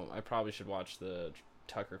 you know, I probably should watch the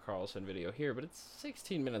Tucker Carlson video here, but it's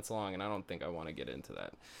 16 minutes long, and I don't think I want to get into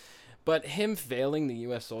that. But him failing the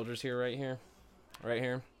U.S. soldiers right here,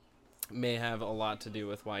 may have a lot to do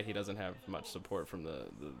with why he doesn't have much support from the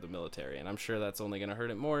military, and I'm sure that's only going to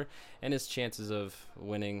hurt it more, and his chances of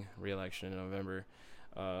winning re-election in November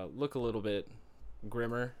look a little bit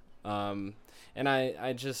grimmer. And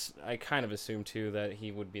I kind of assume too that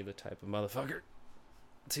he would be the type of motherfucker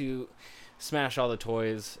to smash all the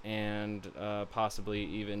toys and possibly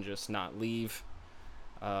even just not leave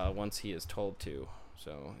once he is told to.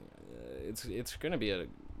 So it's going to be a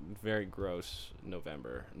very gross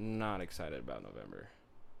November. Not excited about November.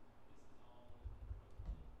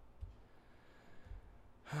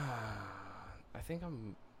 I think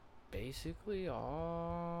I'm basically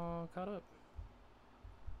all caught up.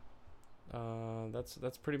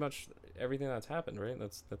 That's pretty much everything that's happened, right?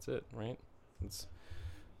 That's it, right?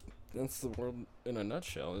 That's the world in a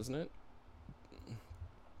nutshell, isn't it?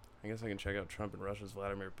 I guess I can check out Trump and Russia's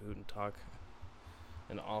Vladimir Putin talk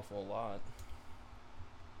an awful lot.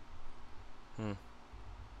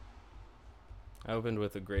 I opened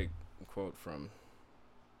with a great quote from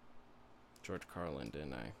George Carlin,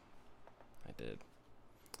 didn't I? I did.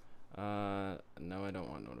 No, I don't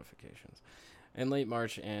want notifications. In late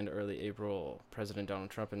March and early April, President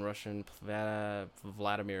Donald Trump and Russian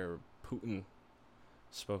Vladimir Putin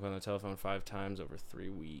spoke on the telephone 5 times over 3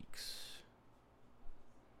 weeks.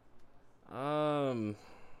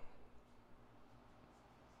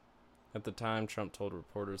 At the time, Trump told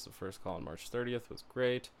reporters the first call on March 30th was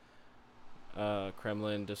great.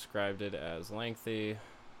 Kremlin described it as lengthy,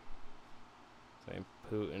 saying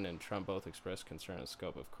Putin and Trump both expressed concern on the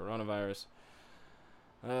scope of coronavirus.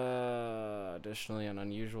 Additionally, an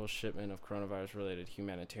unusual shipment of coronavirus-related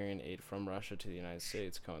humanitarian aid from Russia to the United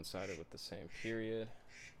States coincided with the same period.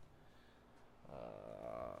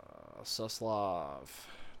 Suslov.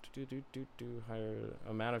 Higher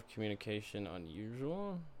amount of communication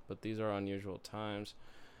unusual, but these are unusual times.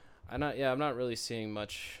 I'm not really seeing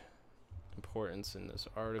much importance in this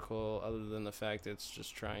article other than the fact it's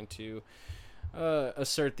just trying to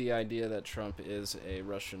assert the idea that Trump is a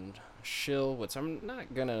Russian shill, which I'm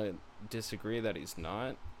not gonna disagree that he's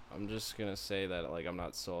not. I'm just gonna say that, like, I'm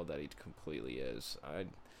not sold that he completely is.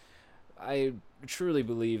 I truly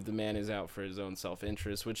believe the man is out for his own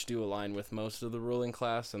self-interest, which do align with most of the ruling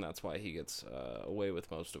class, and that's why he gets away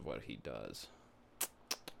with most of what he does.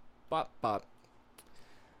 Bop. Let's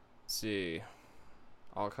see.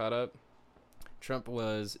 All caught up? Trump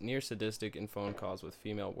was near sadistic in phone calls with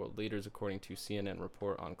female world leaders, according to CNN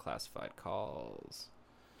report on classified calls.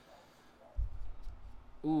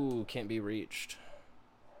 Ooh, can't be reached.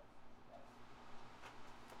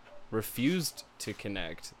 Refused to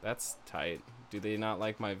connect. That's tight. Do they not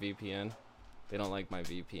like my VPN? They don't like my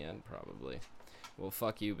VPN, probably. Well,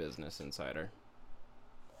 fuck you, Business Insider.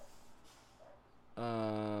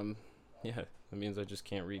 Yeah, that means I just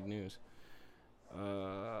can't read news.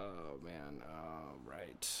 Oh, man.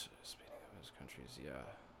 Right. Speaking of those countries, yeah.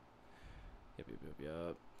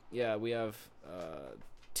 Yep. Yeah, we have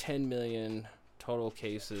 10 million total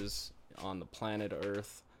cases on the planet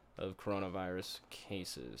Earth of coronavirus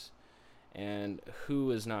cases. And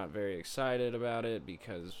who is not very excited about it,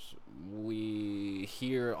 because we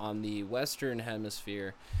here on the Western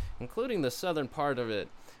Hemisphere, including the southern part of it,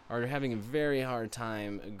 are having a very hard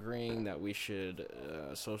time agreeing that we should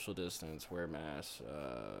social distance, wear masks,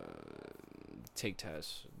 take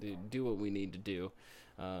tests, do what we need to do.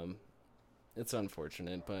 It's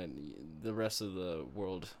unfortunate, but the rest of the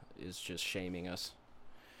world is just shaming us.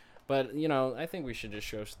 But, you know, I think we should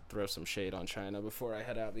just throw some shade on China before I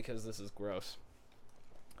head out, because this is gross.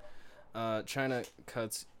 China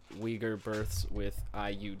cuts Uyghur births with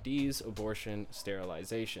IUDs, abortion,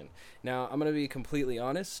 sterilization. Now, I'm going to be completely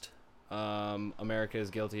honest. America is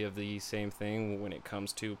guilty of the same thing when it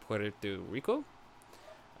comes to Puerto Rico.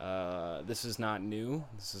 This is not new.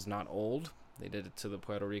 This is not old. They did it to the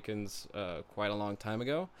Puerto Ricans quite a long time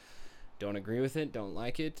ago. Don't agree with it, don't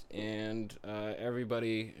like it, and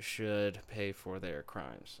everybody should pay for their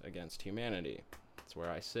crimes against humanity. That's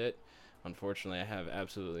where I sit. Unfortunately, I have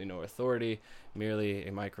absolutely no authority, merely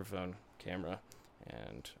a microphone, camera,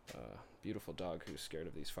 and beautiful dog who's scared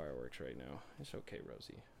of these fireworks right now. It's okay,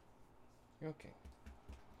 Rosie. You're okay.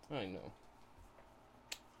 I know.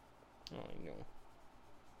 I know.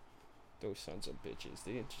 Those sons of bitches.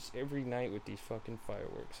 They just every night with these fucking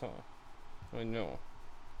fireworks, huh? I know.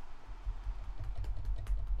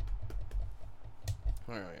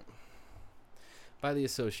 Alright. By the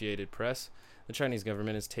Associated Press, the Chinese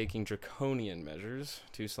government is taking draconian measures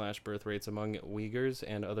to slash birth rates among Uyghurs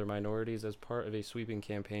and other minorities as part of a sweeping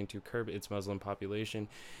campaign to curb its Muslim population,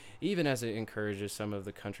 even as it encourages some of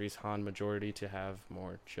the country's Han majority to have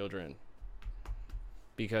more children.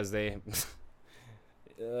 Because they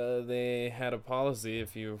had a policy,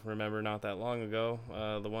 if you remember not that long ago,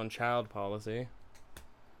 the one-child policy.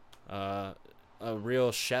 A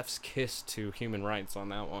real chef's kiss to human rights on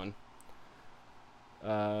that one.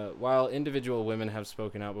 While individual women have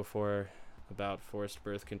spoken out before about forced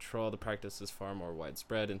birth control, the practice is far more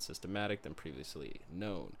widespread and systematic than previously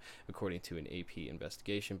known, according to an AP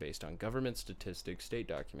investigation based on government statistics, state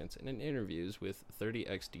documents, and in interviews with 30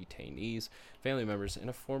 ex-detainees, family members, and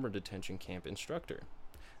a former detention camp instructor.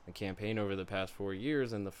 The campaign over the past 4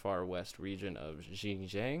 years in the far west region of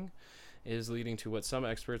Xinjiang is leading to what some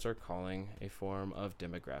experts are calling a form of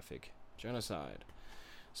demographic genocide.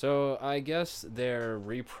 So I guess their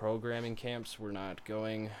reprogramming camps were not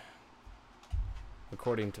going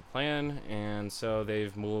according to plan, and so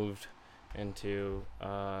they've moved into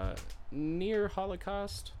near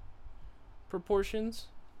Holocaust proportions.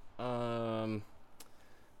 I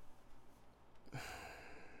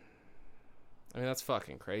mean, that's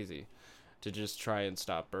fucking crazy to just try and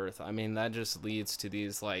stop birth. I mean, that just leads to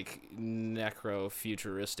these like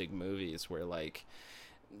necro-futuristic movies where like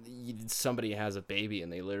somebody has a baby and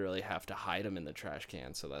they literally have to hide them in the trash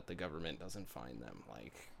can so that the government doesn't find them.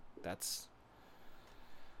 Like, that's...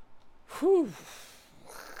 Whew.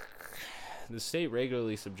 The state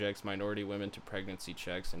regularly subjects minority women to pregnancy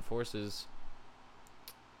checks and forces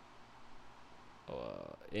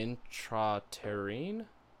intrauterine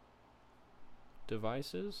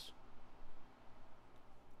devices.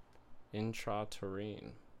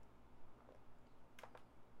 Intrauterine.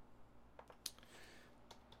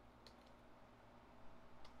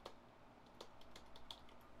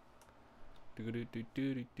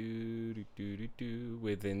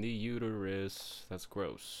 Within the uterus. That's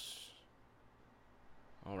gross.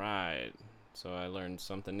 Alright. So I learned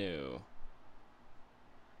something new.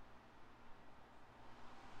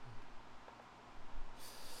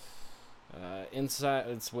 Inside,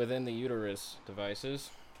 it's within the uterus devices,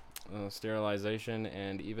 sterilization,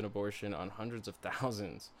 and even abortion on hundreds of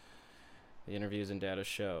thousands. The interviews and data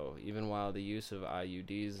show, even while the use of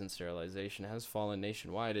IUDs and sterilization has fallen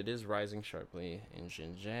nationwide, it is rising sharply in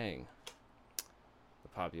Xinjiang. The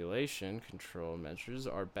population control measures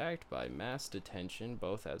are backed by mass detention,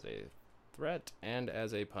 both as a threat and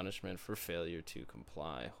as a punishment for failure to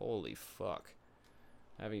comply. Holy fuck.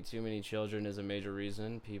 Having too many children is a major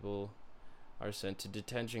reason people are sent to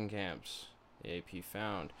detention camps, the AP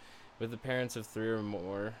found, with the parents of 3 or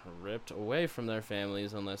more ripped away from their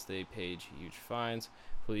families unless they paid huge fines.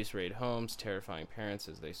 Police raid homes, terrifying parents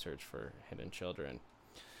as they search for hidden children.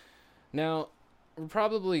 Now, we're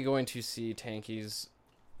probably going to see tankies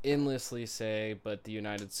endlessly say, but the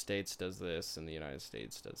United States does this and the United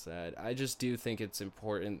States does that. I just do think it's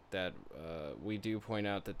important that we do point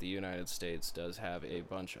out that the United States does have a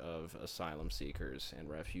bunch of asylum seekers and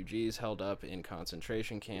refugees held up in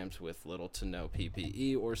concentration camps with little to no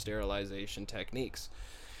PPE or sterilization techniques.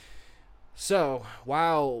 So,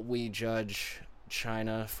 while we judge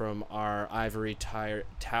China from our ivory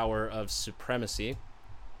tower of supremacy,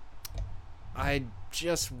 I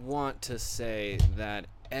just want to say that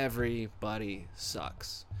everybody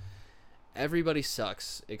sucks. Everybody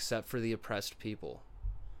sucks except for the oppressed people.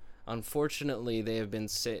 Unfortunately, they have been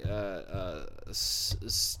the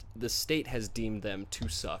state has deemed them to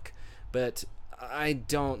suck, but I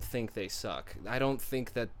don't think they suck. I don't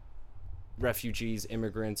think that refugees,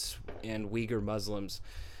 immigrants, and Uyghur Muslims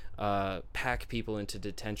pack people into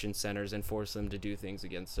detention centers and force them to do things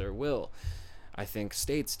against their will. I think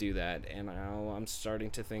states do that, and I'm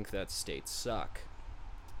starting to think that states suck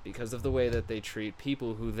because of the way that they treat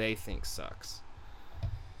people who they think sucks.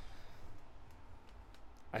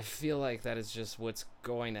 I feel like that is just what's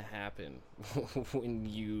going to happen when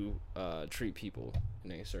you treat people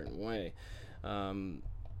in a certain way.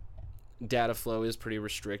 Data flow is pretty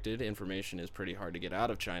restricted. Information is pretty hard to get out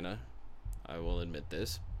of China. I will admit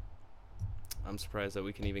this. I'm surprised that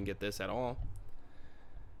we can even get this at all.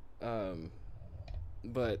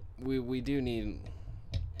 But we do need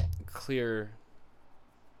clear...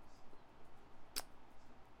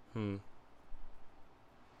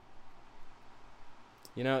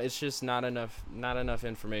 You know, it's just not enough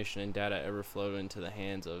information and data ever flowed into the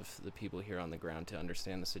hands of the people here on the ground to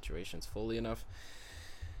understand the situations fully enough.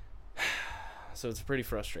 So it's pretty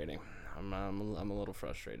frustrating. I'm a little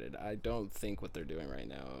frustrated. I don't think what they're doing right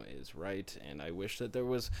now is right, and I wish that there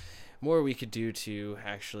was more we could do to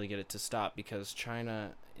actually get it to stop, because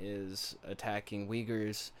China is attacking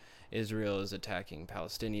Uyghurs, Israel is attacking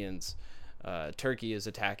Palestinians, Turkey is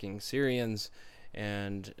attacking Syrians,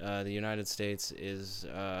 and the United States is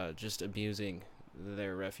just abusing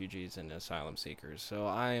their refugees and asylum seekers. So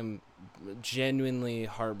I am genuinely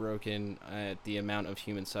heartbroken at the amount of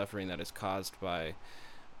human suffering that is caused by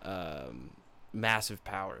massive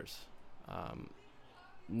powers,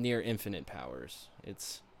 near infinite powers.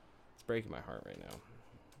 It's breaking my heart right now.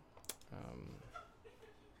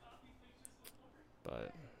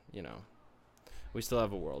 But you know, we still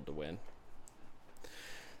have a world to win.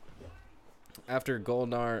 After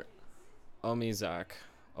Golnar Omirzak,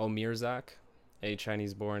 a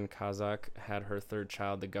Chinese-born Kazakh, had her third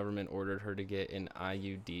child, the government ordered her to get an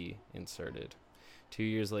IUD inserted. 2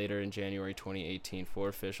 years later, in January 2018, 4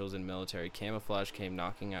 officials in military camouflage came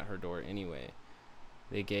knocking at her door anyway.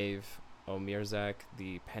 They gave Omirzak,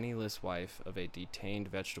 the penniless wife of a detained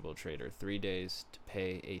vegetable trader, 3 days to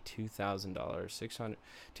pay a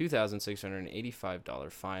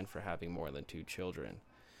 $2,685 fine for having more than 2 children.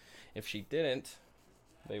 If she didn't,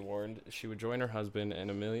 they warned, she would join her husband and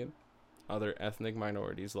 1 million other ethnic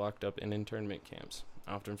minorities locked up in internment camps,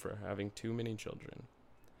 often for having too many children.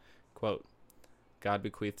 Quote, God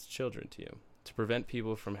bequeaths children to you. To prevent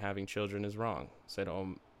people from having children is wrong, said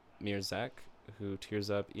Omirzak, who tears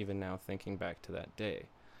up even now thinking back to that day.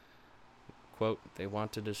 Quote, they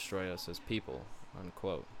want to destroy us as people,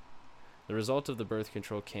 unquote. The result of the birth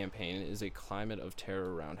control campaign is a climate of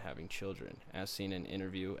terror around having children, as seen in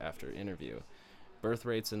interview after interview. Birth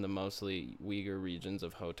rates in the mostly Uyghur regions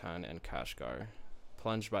of Khotan and Kashgar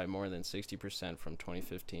plunged by more than 60% from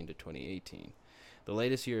 2015 to 2018, the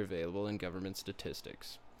latest year available in government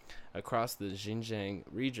statistics. Across the Xinjiang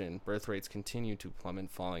region, birth rates continue to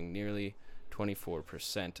plummet, falling nearly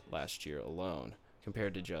 24% last year alone,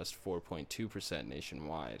 compared to just 4.2%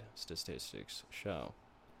 nationwide, statistics show.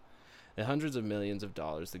 The hundreds of millions of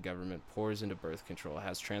dollars the government pours into birth control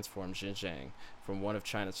has transformed Xinjiang from one of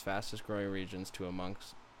China's fastest growing regions to among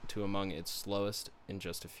its slowest in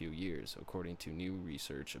just a few years, according to new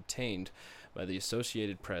research obtained by the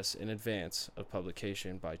Associated Press in advance of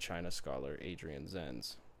publication by China scholar Adrian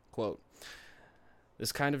Zenz. Quote,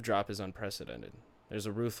 this kind of drop is unprecedented. There's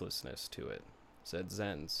a ruthlessness to it, said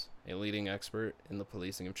Zenz, a leading expert in the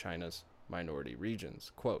policing of China's minority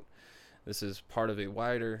regions. Quote, this is part of a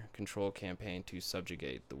wider control campaign to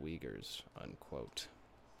subjugate the Uyghurs, unquote.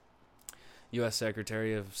 U.S.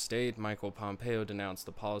 Secretary of State Michael Pompeo denounced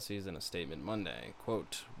the policies in a statement Monday.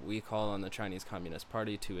 Quote, we call on the Chinese Communist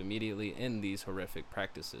Party to immediately end these horrific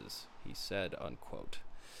practices, he said, unquote.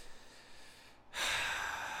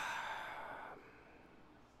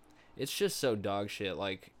 It's just so dog shit.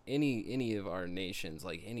 Like any of our nations,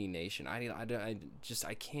 like any nation, I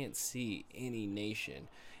can't see any nation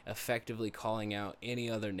effectively calling out any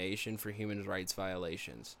other nation for human rights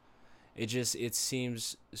violations. It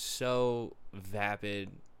seems so vapid,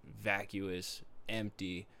 vacuous,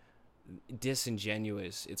 empty,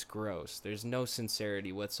 disingenuous. It's gross. There's no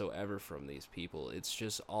sincerity whatsoever from these people. It's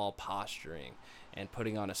just all posturing and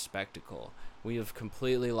putting on a spectacle. We have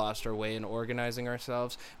completely lost our way in organizing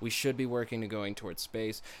ourselves. We should be working to going towards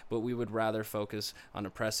space, but we would rather focus on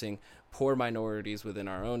oppressing poor minorities within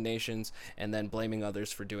our own nations and then blaming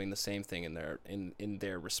others for doing the same thing in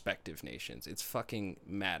their respective nations. It's fucking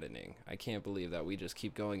maddening. I can't believe that we just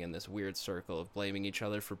keep going in this weird circle of blaming each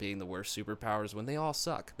other for being the worst superpowers when they all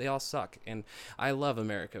suck. They all suck. And I love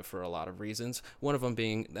America for a lot of reasons, one of them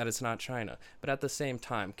being that it's not China. But at the same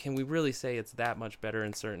time, can we really say it's that much better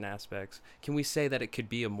in certain aspects? Can we say that it could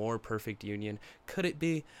be a more perfect union? Could it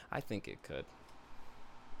be? I think it could.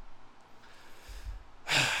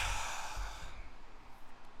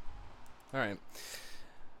 All right.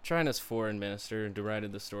 China's foreign minister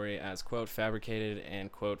derided the story as, quote, fabricated and,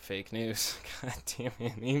 quote, fake news. God damn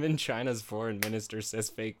it. Even China's foreign minister says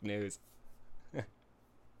fake news. All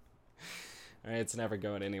right, it's never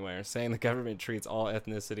going anywhere. Saying the government treats all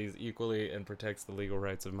ethnicities equally and protects the legal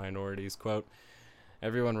rights of minorities. Quote,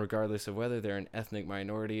 everyone, regardless of whether they're an ethnic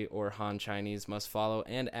minority or Han Chinese, must follow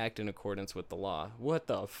and act in accordance with the law. What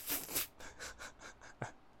the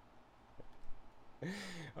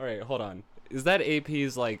All right, hold on. Is that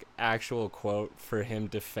AP's like actual quote for him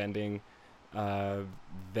defending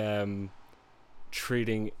them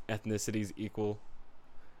treating ethnicities equal?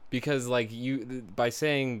 Because like by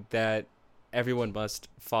saying that everyone must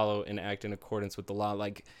follow and act in accordance with the law.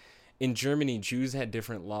 Like in Germany, Jews had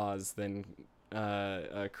different laws than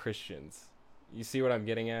Christians. You see what I'm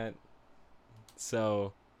getting at?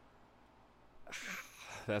 So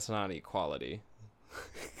that's not equality.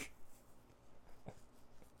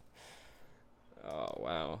 Oh,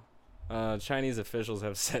 wow. Chinese officials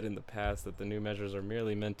have said in the past that the new measures are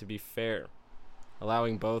merely meant to be fair,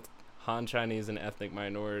 allowing both Han Chinese and ethnic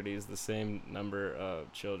minorities the same number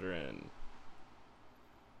of children.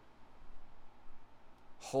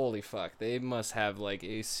 Holy fuck, they must have like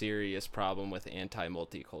a serious problem with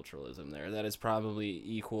anti-multiculturalism there. That is probably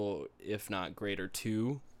equal, if not greater,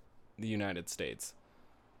 to the United States.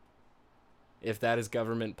 If that is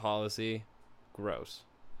government policy, gross.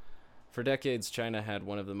 For decades, China had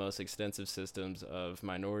one of the most extensive systems of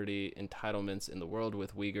minority entitlements in the world,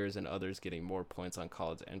 with Uyghurs and others getting more points on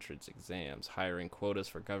college entrance exams, hiring quotas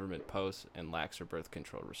for government posts, and laxer birth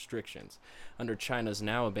control restrictions. Under China's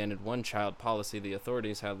now abandoned one-child policy, the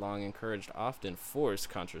authorities had long encouraged, often forced,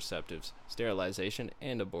 contraceptives, sterilization,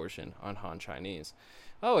 and abortion on Han Chinese.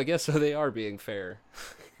 Oh, I guess so they are being fair.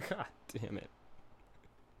 God damn it.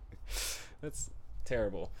 That's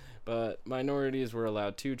terrible. But minorities were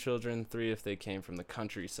allowed 2 children, 3 if they came from the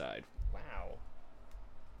countryside. Wow.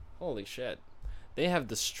 Holy shit. They have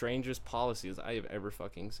the strangest policies I have ever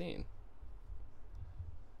fucking seen.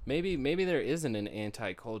 Maybe there isn't an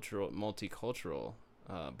anti-cultural, multicultural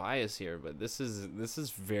bias here, but this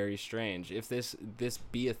is very strange. If this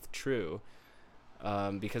beeth true,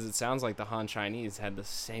 because it sounds like the Han Chinese had the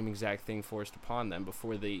same exact thing forced upon them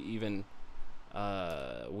before they even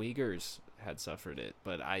Uyghurs had suffered it,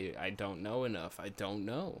 but I don't know enough. I don't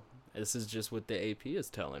know. This is just what the AP is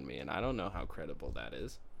telling me, and I don't know how credible that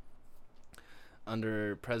is.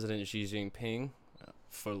 Under President Xi Jinping,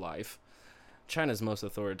 for life, China's most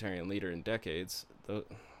authoritarian leader in decades,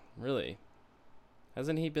 really,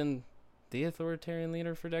 hasn't he been the authoritarian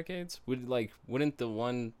leader for decades? Wouldn't the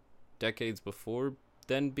one decades before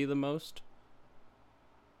then be the most?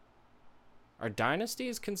 Are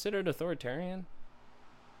dynasties considered authoritarian?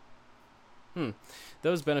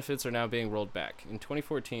 Those benefits are now being rolled back. In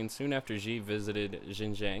 2014, soon after Xi visited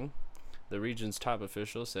Xinjiang, the region's top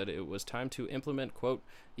official said it was time to implement, quote,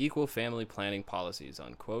 equal family planning policies,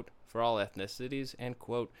 unquote, for all ethnicities, and,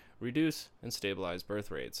 quote, reduce and stabilize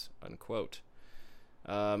birth rates, unquote.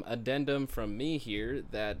 Addendum from me here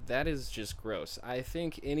that is just gross. I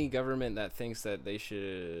think any government that thinks that they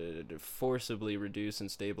should forcibly reduce and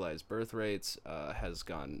stabilize birth rates has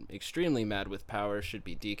gone extremely mad with power, should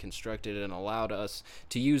be deconstructed and allowed us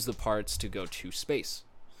to use the parts to go to space.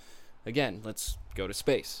 Again, let's go to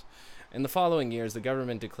space. In the following years, the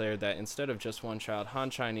government declared that instead of just 1 child, Han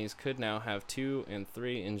Chinese could now have 2 and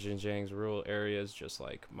 3 in Xinjiang's rural areas, just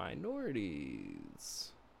like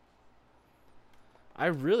minorities. I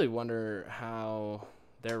really wonder how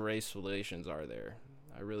their race relations are there.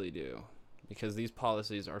 I really do. Because these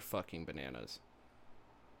policies are fucking bananas.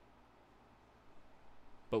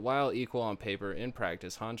 But while equal on paper, in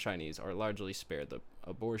practice, Han Chinese are largely spared the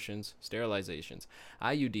abortions, sterilizations,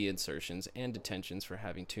 IUD insertions, and detentions for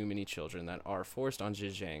having too many children that are forced on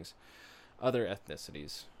Xinjiang's other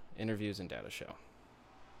ethnicities. Interviews and data show.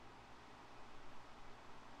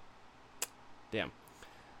 Damn.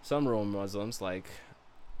 Some rural Muslims, like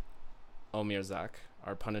Omirzak,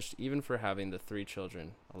 are punished even for having the 3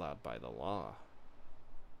 children allowed by the law.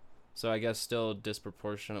 So I guess still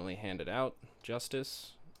disproportionately handed out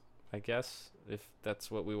justice, I guess, if that's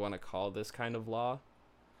what we want to call this kind of law.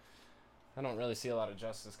 I don't really see a lot of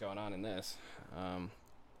justice going on in this.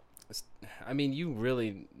 I mean, you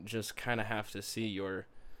really just kind of have to see your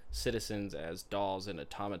citizens as dolls and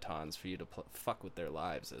automatons for you to fuck with their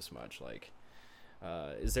lives this much. Like,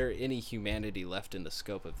 is there any humanity left in the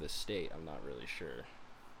scope of this state? I'm not really sure.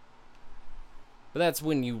 But that's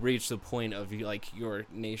when you reach the point of like your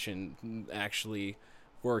nation actually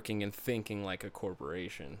working and thinking like a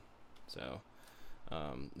corporation. So,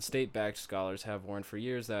 state-backed scholars have warned for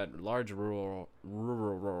years that large rural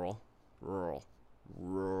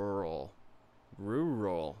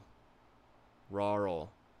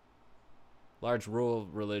large rural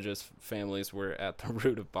religious families were at the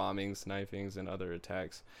root of bombings, knifings, and other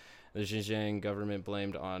attacks the Xinjiang government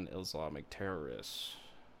blamed on Islamic terrorists.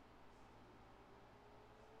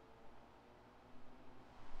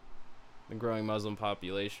 The growing Muslim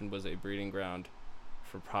population was a breeding ground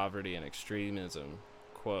for poverty and extremism,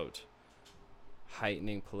 quote,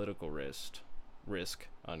 heightening political risk,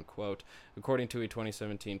 unquote, according to a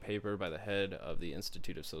 2017 paper by the head of the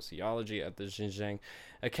Institute of Sociology at the Xinjiang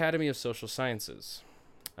Academy of Social Sciences.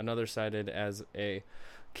 Another cited as a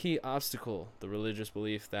key obstacle, the religious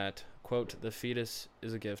belief that, quote, the fetus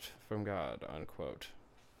is a gift from God, unquote.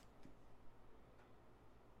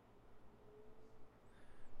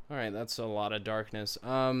 All right, that's a lot of darkness.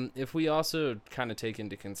 If we also kind of take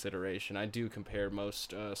into consideration, I do compare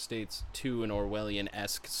most states to an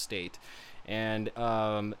Orwellian-esque state. And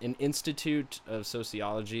an Institute of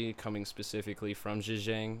Sociology coming specifically from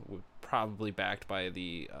Zhejiang, probably backed by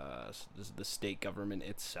the state government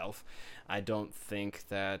itself, I don't think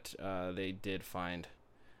that they did find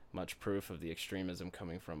much proof of the extremism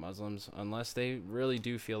coming from Muslims, unless they really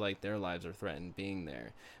do feel like their lives are threatened being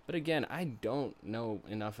there. But again, I don't know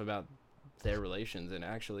enough about their relations, and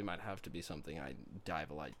actually might have to be something I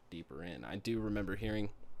dive a lot deeper in. I do remember hearing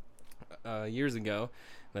years ago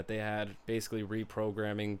that they had basically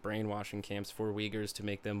reprogramming, brainwashing camps for Uyghurs to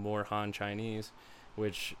make them more Han Chinese,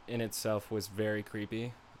 which in itself was very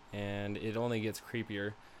creepy, and it only gets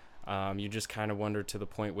creepier. You just kind of wonder to the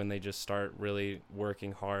point when they just start really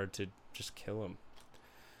working hard to just kill them.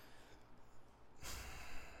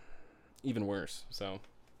 Even worse. So,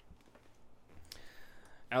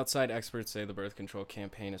 outside experts say the birth control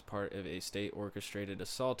campaign is part of a state-orchestrated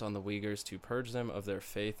assault on the Uyghurs to purge them of their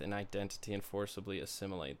faith and identity and forcibly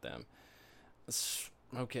assimilate them.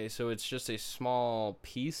 Okay, so it's just a small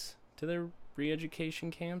piece to their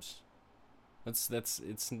re-education camps? It's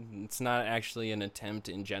not actually an attempt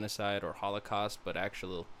in genocide or Holocaust, but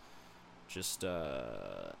actual just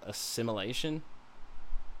assimilation.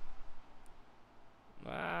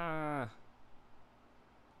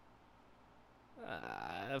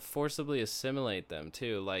 Forcibly assimilate them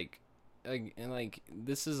too, and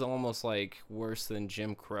this is almost like worse than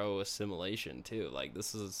Jim Crow assimilation too. Like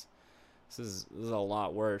this is a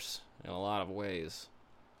lot worse in a lot of ways.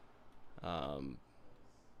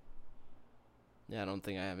 Yeah, I don't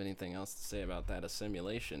think I have anything else to say about that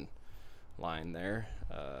assimilation line there.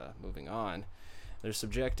 Moving on. They're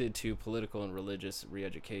subjected to political and religious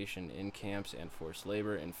re-education in camps and forced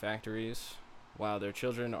labor in factories, while their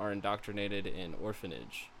children are indoctrinated in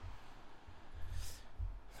orphanage.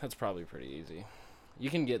 That's probably pretty easy. You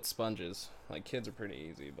can get sponges. Like, kids are pretty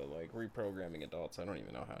easy, but, like, reprogramming adults, I don't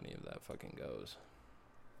even know how any of that fucking goes.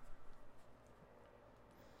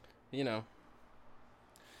 You know.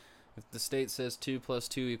 If the state says 2 +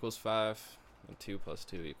 2 = 5, then 2 +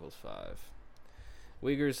 2 = 5.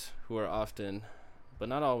 Uyghurs, who are often, but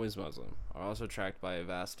not always Muslim, are also tracked by a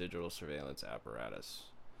vast digital surveillance apparatus.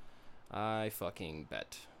 I fucking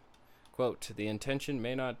bet. Quote, the intention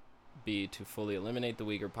may not be to fully eliminate the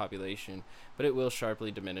Uyghur population, but it will sharply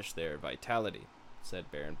diminish their vitality, said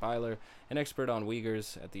Baron Byler, an expert on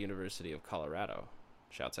Uyghurs at the University of Colorado.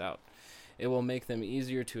 Shouts out. It will make them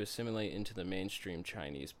easier to assimilate into the mainstream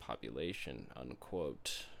Chinese population,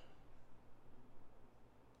 unquote.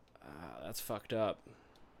 That's fucked up.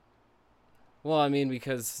 Well, I mean,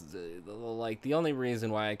 because, the only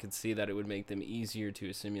reason why I could see that it would make them easier to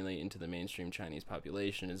assimilate into the mainstream Chinese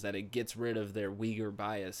population is that it gets rid of their Uyghur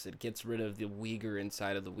bias. It gets rid of the Uyghur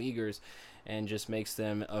inside of the Uyghurs and just makes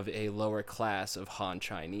them of a lower class of Han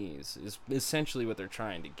Chinese. Is essentially what they're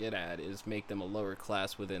trying to get at, is make them a lower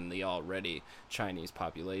class within the already Chinese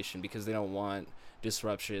population, because they don't want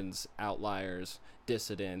disruptions, outliers,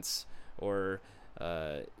 dissidents, or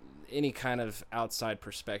any kind of outside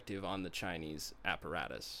perspective on the Chinese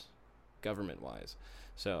apparatus, government-wise.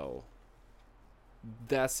 So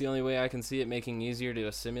that's the only way I can see it making easier to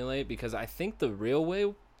assimilate, because I think the real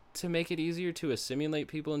way to make it easier to assimilate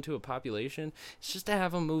people into a population is just to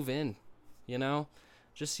have them move in, you know?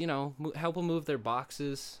 Just, you know, help them move their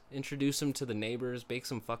boxes, introduce them to the neighbors, bake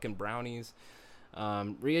some fucking brownies.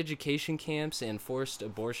 Re-education camps and forced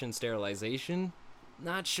abortion sterilization,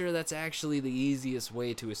 not sure that's actually the easiest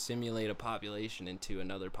way to assimilate a population into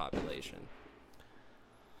another population.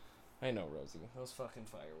 I know, Rosie. Those fucking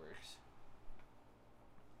fireworks.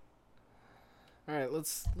 Alright,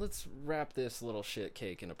 let's wrap this little shit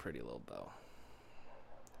cake in a pretty little bow.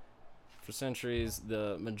 For centuries,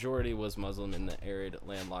 the majority was Muslim in the arid,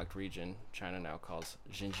 landlocked region China now calls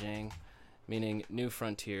Xinjiang, meaning New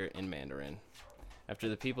Frontier in Mandarin. After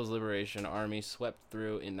the People's Liberation Army swept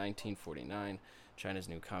through in 1949, China's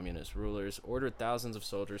new communist rulers ordered thousands of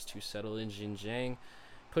soldiers to settle in Xinjiang,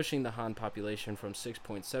 pushing the Han population from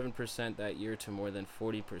 6.7% that year to more than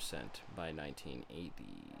 40% by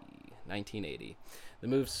 1980. The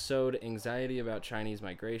move sowed anxiety about Chinese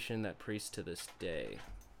migration that persists to this day.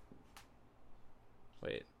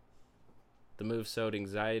 Wait. The move sowed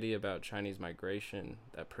anxiety about Chinese migration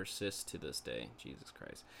that persists to this day. Jesus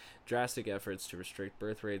Christ. Drastic efforts to restrict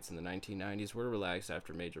birth rates in the 1990s were relaxed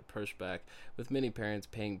after major pushback, with many parents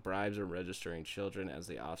paying bribes or registering children as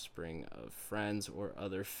the offspring of friends or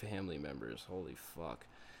other family members. Holy fuck.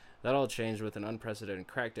 That all changed with an unprecedented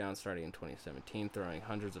crackdown starting in 2017, throwing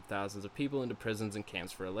hundreds of thousands of people into prisons and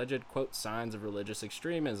camps for alleged, quote, signs of religious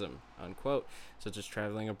extremism, unquote, such as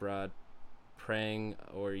traveling abroad, praying,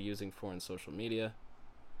 or using foreign social media.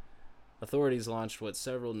 Authorities launched what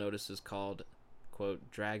several notices called,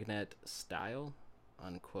 quote, dragnet style,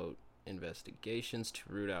 unquote, investigations to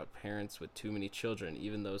root out parents with too many children,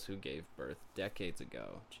 even those who gave birth decades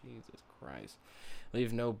ago. Jesus Christ.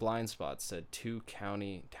 Leave no blind spots, said 2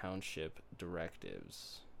 county township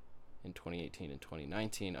directives in 2018 and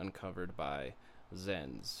 2019, uncovered by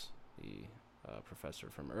Zenz, the professor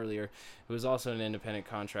from earlier, who is also an independent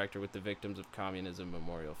contractor with the Victims of Communism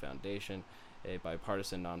Memorial Foundation, a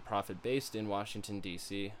bipartisan nonprofit based in Washington,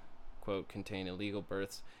 D.C., quote, contain illegal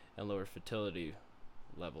births and lower fertility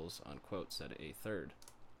levels, unquote, said a third.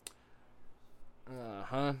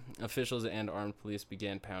 Officials and armed police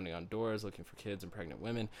began pounding on doors looking for kids and pregnant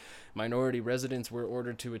women. Minority residents were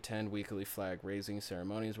ordered to attend weekly flag-raising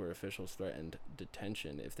ceremonies where officials threatened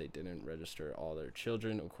detention if they didn't register all their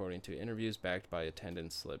children, according to interviews backed by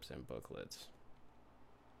attendance slips and booklets.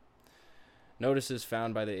 Notices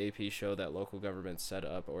found by the AP show that local governments set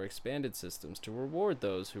up or expanded systems to reward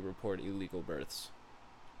those who report illegal births.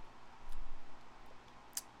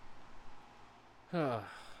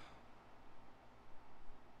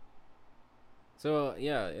 So,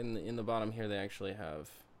 yeah, in the bottom here, they actually have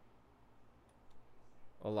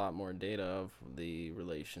a lot more data of the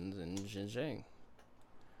relations in Xinjiang.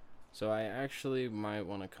 So I actually might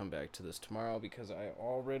want to come back to this tomorrow because I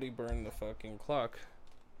already burned the fucking clock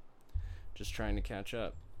just trying to catch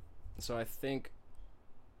up. So I think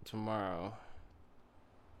tomorrow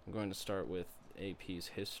I'm going to start with AP's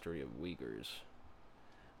History of Uyghurs.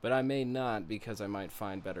 But I may not because I might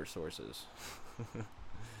find better sources.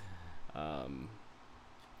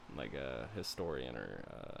 Like a historian or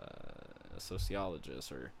a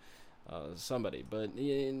sociologist or somebody, but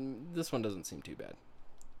this one doesn't seem too bad.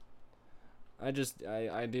 I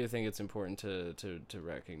do think it's important to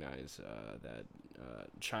recognize that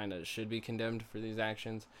China should be condemned for these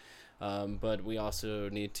actions, but we also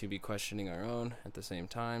need to be questioning our own at the same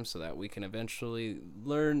time so that we can eventually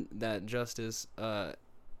learn that justice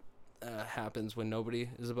happens when nobody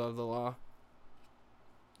is above the law.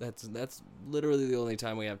 That's literally the only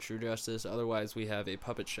time we have true justice. Otherwise, we have a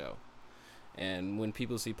puppet show. And when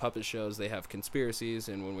people see puppet shows, they have conspiracies.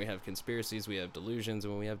 And when we have conspiracies, we have delusions.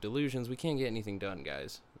 And when we have delusions, we can't get anything done,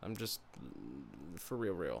 guys. I'm just for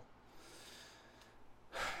real.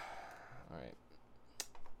 All right.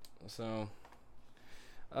 So,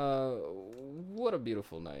 what a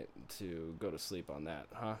beautiful night to go to sleep on that,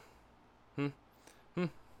 huh?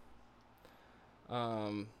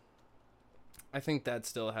 I think that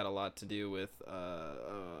still had a lot to do with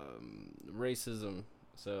racism.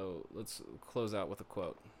 So let's close out with a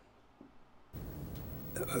quote.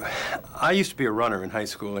 I used to be a runner in high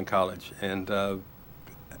school and college, and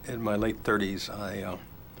in my late 30s,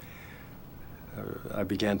 I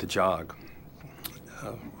began to jog.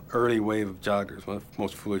 Early wave of joggers, one of the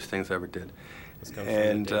most foolish things I ever did.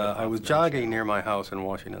 And I was jogging near my house in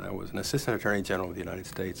Washington. I was an assistant attorney general of the United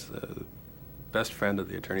States, best friend of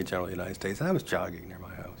the Attorney General of the United States, and I was jogging near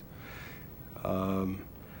my house.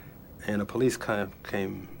 And a police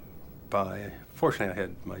came by. Fortunately, I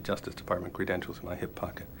had my Justice Department credentials in my hip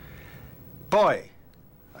pocket. Boy!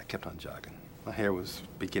 I kept on jogging. My hair was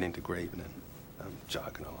beginning to gray, and I'm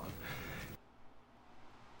jogging along.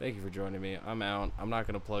 Thank you for joining me. I'm out. I'm not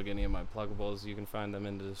going to plug any of my pluggables. You can find them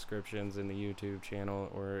in the descriptions in the YouTube channel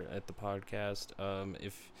or at the podcast.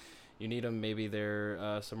 If you need them, maybe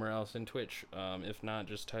they're somewhere else in Twitch. If not,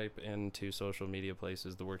 just type into social media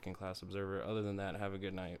places, The Working Class Observer. Other than that, have a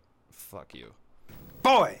good night. Fuck you.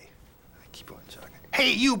 Boy! I keep on jogging.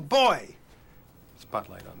 Hey, you boy!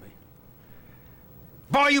 Spotlight on me.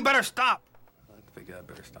 Boy, you better stop! I figured I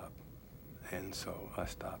better stop. And so I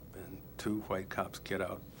stop, and 2 white cops get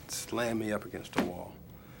out, slam me up against a wall,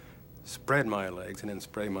 spread my legs, and then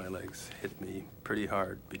spray my legs. Hit me pretty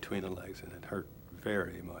hard between the legs, and it hurt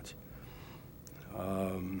very much.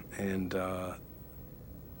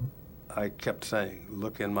 I kept saying,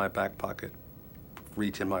 look in my back pocket,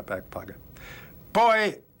 reach in my back pocket.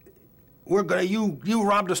 Boy, we're gonna, you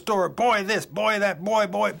robbed a store. Boy this, boy that,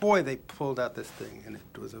 boy. They pulled out this thing, and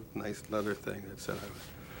it was a nice leather thing that said I was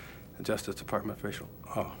a Justice Department official.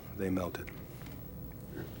 Oh, they melted.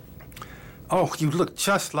 Oh, you look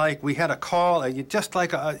just like, we had a call, and you just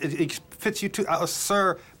like, it fits you too,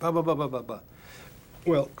 sir, blah, blah, blah, blah, blah, blah.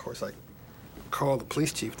 Well, of course, I called the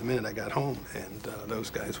police chief the minute I got home, and those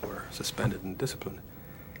guys were suspended and disciplined.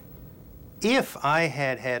 If I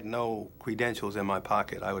had had no credentials in my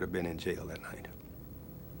pocket, I would have been in jail that night.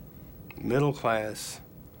 Middle class,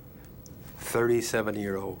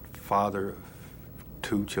 37-year-old father of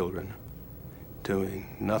 2 children,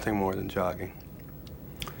 doing nothing more than jogging.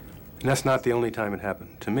 And that's not the only time it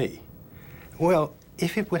happened to me. Well,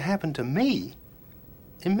 if it would happen to me,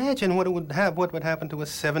 imagine what would happen to a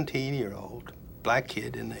 17-year-old black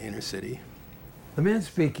kid in the inner city. The man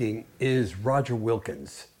speaking is Roger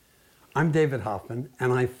Wilkins. I'm David Hoffman,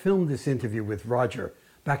 and I filmed this interview with Roger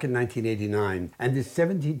back in 1989, and this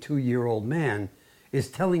 72-year-old man is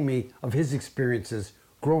telling me of his experiences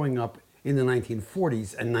growing up in the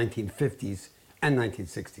 1940s and 1950s and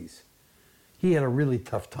 1960s. He had a really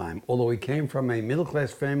tough time. Although he came from a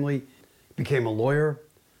middle-class family, became a lawyer,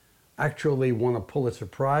 actually won a Pulitzer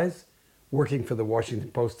Prize, working for the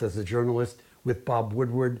Washington Post as a journalist with Bob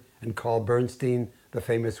Woodward and Carl Bernstein, the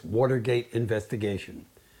famous Watergate investigation.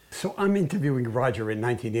 So I'm interviewing Roger in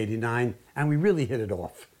 1989, and we really hit it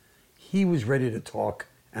off. He was ready to talk,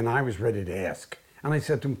 and I was ready to ask. And I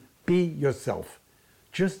said to him, be yourself.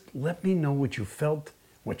 Just let me know what you felt,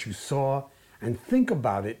 what you saw, and think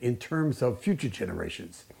about it in terms of future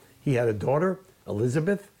generations. He had a daughter,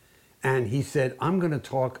 Elizabeth, and he said, I'm going to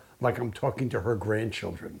talk like I'm talking to her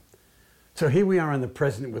grandchildren. So here we are in the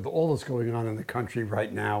present with all that's going on in the country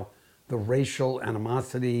right now, the racial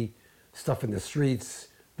animosity, stuff in the streets,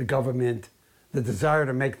 the government, the desire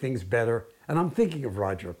to make things better. And I'm thinking of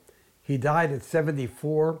Roger. He died at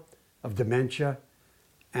 74 of dementia,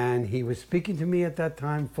 and he was speaking to me at that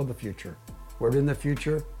time for the future. We're in the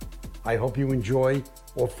future. I hope you enjoy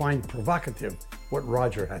or find provocative what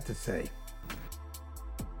Roger had to say.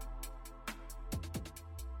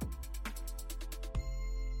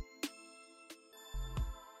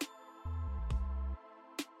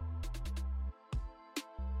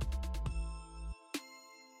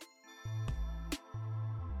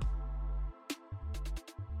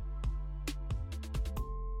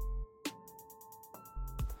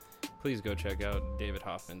 Please go check out David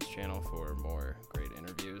Hoffman's channel for more great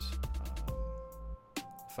interviews.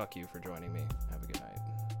 Fuck you for joining me. Have a good night.